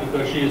know that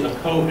because she is a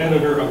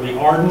co-editor of the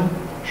Arden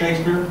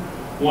Shakespeare,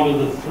 one of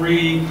the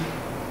 3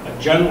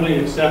 generally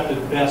accepted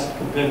best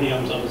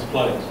compendiums of his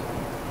plays.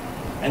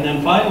 And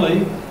then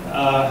finally,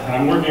 and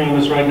I'm working on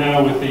this right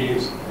now with the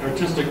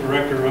artistic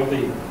director of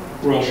the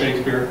Royal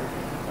Shakespeare,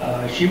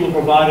 she will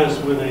provide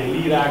us with a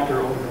lead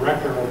actor or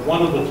director of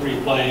one of the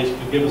 3 plays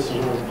to give us a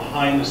sort of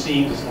behind the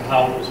scenes as to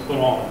how it was put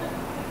on,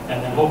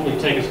 and then hopefully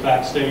take us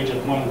backstage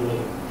at one of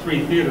the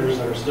 3 theaters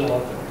that are still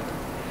up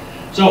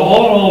there. So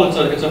all in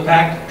all, it's a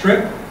packed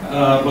trip,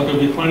 but there'll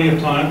be plenty of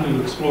time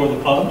to explore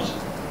the pubs.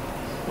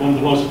 One of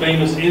the most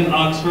famous in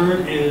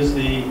Oxford is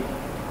the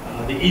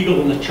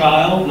Eagle and the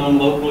Child, known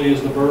locally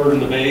as the Bird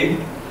and the Babe,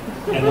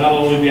 and that'll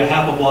only be a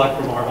half a block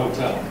from our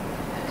hotel.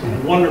 It's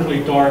a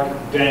wonderfully dark,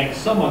 dank,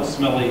 somewhat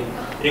smelly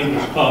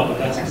English pub, but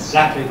that's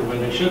exactly the way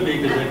they should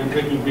be because they've been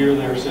drinking beer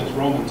there since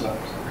Roman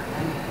times.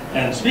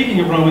 And speaking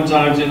of Roman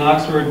times, in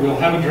Oxford, we'll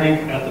have a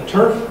drink at the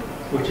Turf,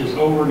 which is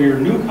over near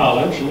New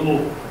College, a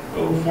little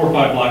 4 or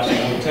 5 blocks from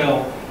the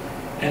hotel.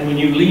 And when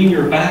you lean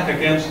your back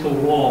against the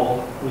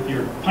wall with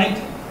your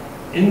pint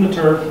in the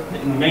turf,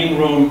 in the main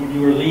room,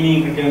 you are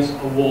leaning against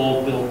a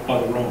wall built by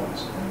the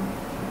Romans.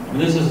 And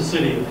this is a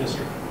city of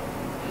history.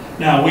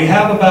 Now, we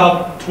have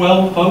about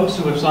 12 folks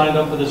who have signed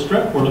up for this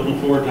trip. We're looking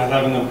forward to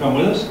having them come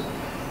with us.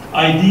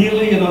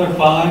 Ideally, another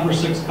 5 or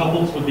 6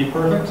 couples would be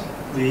perfect.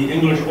 The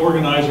English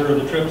organizer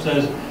of the trip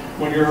says,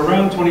 when you're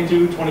around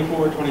 22,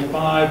 24,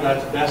 25,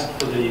 that's best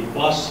for the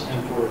bus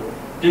and for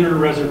dinner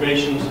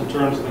reservations in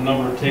terms of the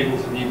number of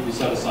tables that need to be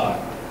set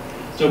aside.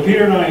 So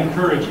Peter and I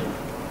encourage you,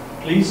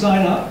 please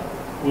sign up.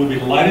 We'll be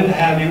delighted to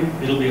have you.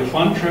 It'll be a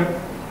fun trip.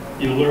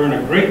 You'll learn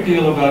a great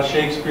deal about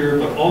Shakespeare,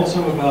 but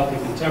also about the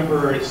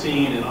contemporary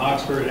scene in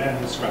Oxford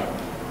and in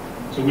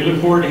Stratford. So we look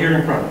forward to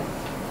hearing from you.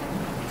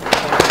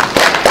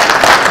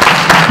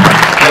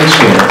 Thanks,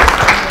 Jim.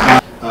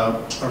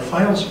 Our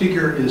final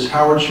speaker is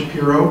Howard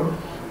Shapiro,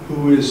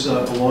 who is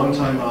a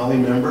longtime OLLI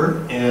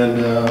member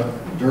and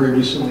very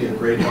recently a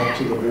great help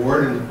to the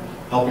board in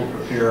helping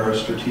prepare our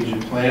strategic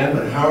plan.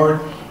 But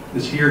Howard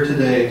is here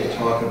today to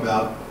talk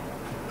about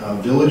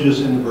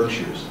villages in the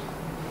Berkshires.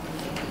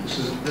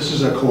 This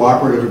is a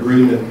cooperative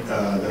agreement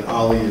that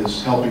OLLI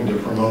is helping to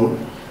promote.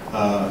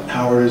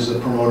 Howard is the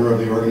promoter of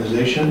the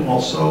organization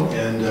also,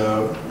 and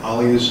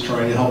OLLI is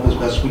trying to help as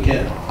best we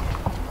can.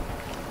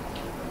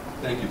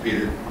 Thank you,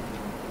 Peter.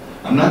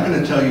 I'm not going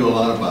to tell you a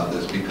lot about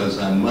this because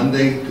on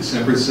Monday,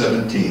 December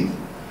 17th,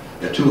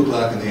 at 2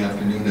 o'clock in the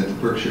afternoon at the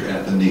Berkshire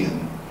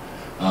Athenaeum,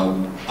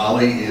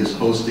 OLLI is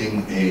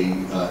hosting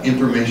a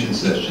information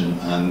session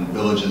on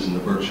villages in the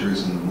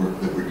Berkshires and the work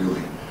that we're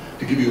doing.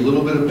 To give you a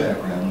little bit of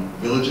background,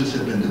 villages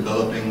have been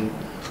developing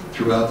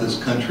throughout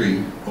this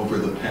country over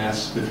the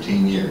past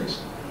 15 years.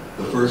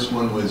 The first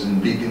one was in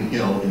Beacon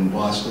Hill in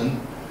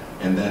Boston,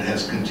 and that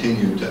has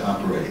continued to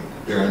operate.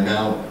 There are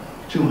now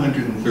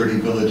 230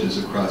 villages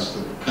across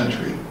the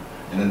country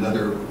and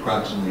another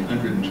approximately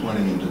 120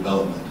 in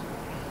development.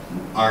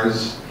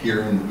 Ours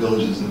here in the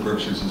Villages in the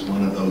Berkshires is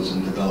one of those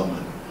in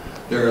development.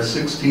 There are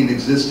 16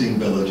 existing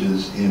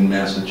villages in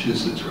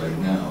Massachusetts right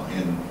now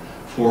and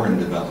 4 in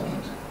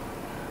development.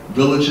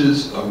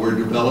 Villages were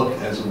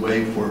developed as a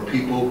way for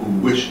people who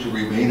wish to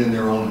remain in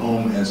their own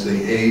home as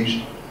they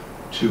age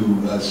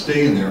to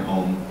stay in their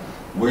home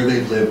where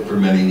they've lived for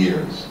many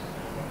years.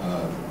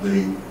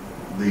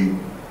 The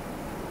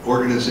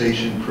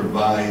organization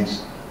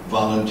provides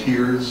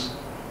volunteers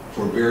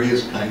for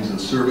various kinds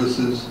of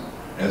services,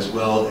 as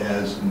well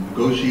as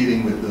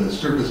negotiating with the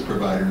service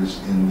providers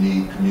in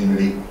the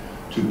community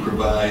to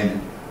provide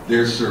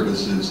their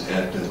services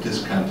at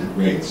discounted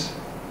rates.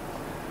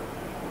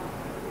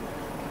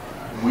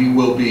 We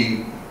will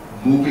be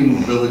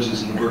moving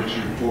villages in the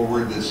Berkshire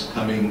forward this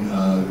coming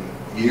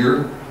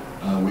year.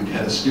 We've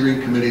had a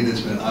steering committee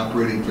that's been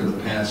operating for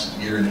the past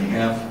year and a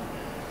half,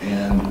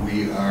 and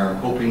we are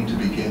hoping to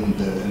begin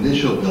the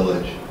initial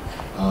village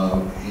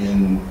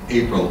in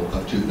April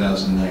of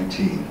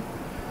 2019.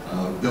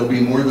 There'll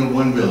be more than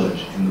one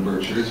village in the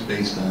Berkshires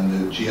based on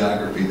the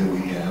geography that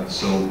we have,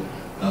 so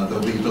there'll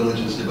be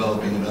villages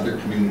developing in other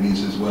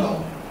communities as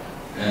well.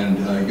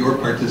 And your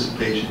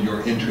participation,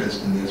 your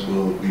interest in this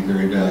will be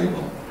very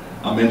valuable.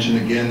 I'll mention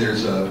again, there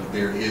is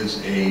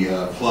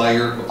a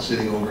flyer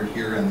sitting over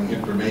here on the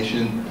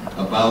information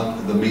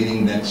about the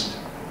meeting next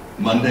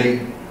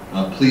Monday.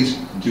 Please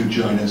do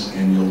join us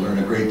and you'll learn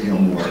a great deal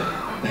more.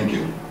 Thank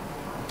you.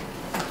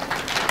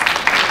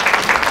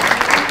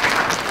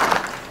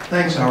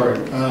 Thanks,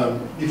 Howard.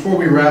 Before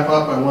we wrap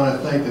up, I want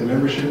to thank the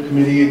membership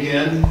committee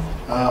again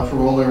for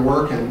all their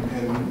work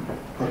in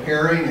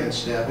preparing and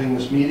staffing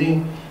this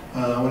meeting.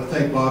 I want to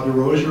thank Bob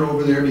DeRosier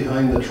over there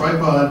behind the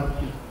tripod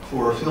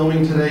for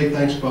filming today.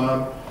 Thanks,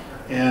 Bob.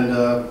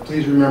 And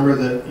please remember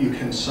that you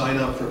can sign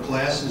up for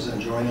classes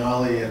and join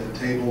OLLI at the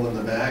table in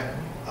the back,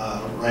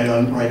 right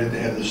at the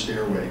head of the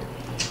stairway.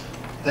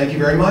 Thank you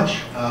very much.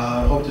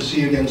 Hope to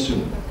see you again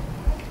soon.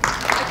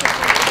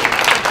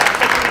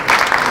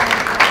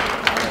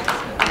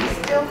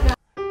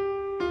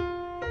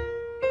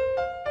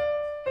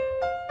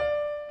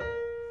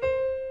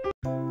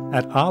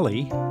 At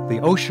OLLI, the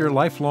Osher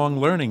Lifelong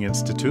Learning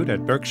Institute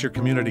at Berkshire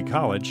Community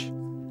College,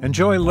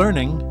 enjoy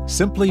learning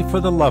simply for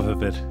the love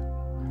of it.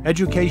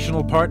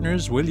 Educational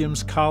partners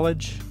Williams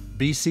College,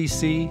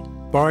 BCC,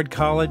 Bard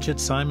College at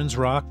Simon's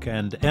Rock,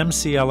 and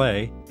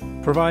MCLA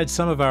provide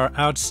some of our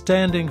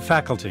outstanding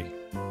faculty.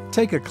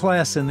 Take a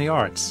class in the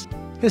arts,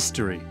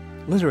 history,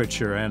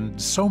 literature,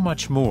 and so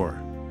much more.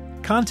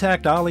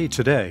 Contact OLLI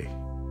today.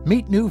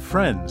 Meet new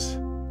friends.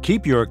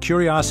 Keep your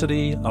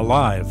curiosity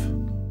alive.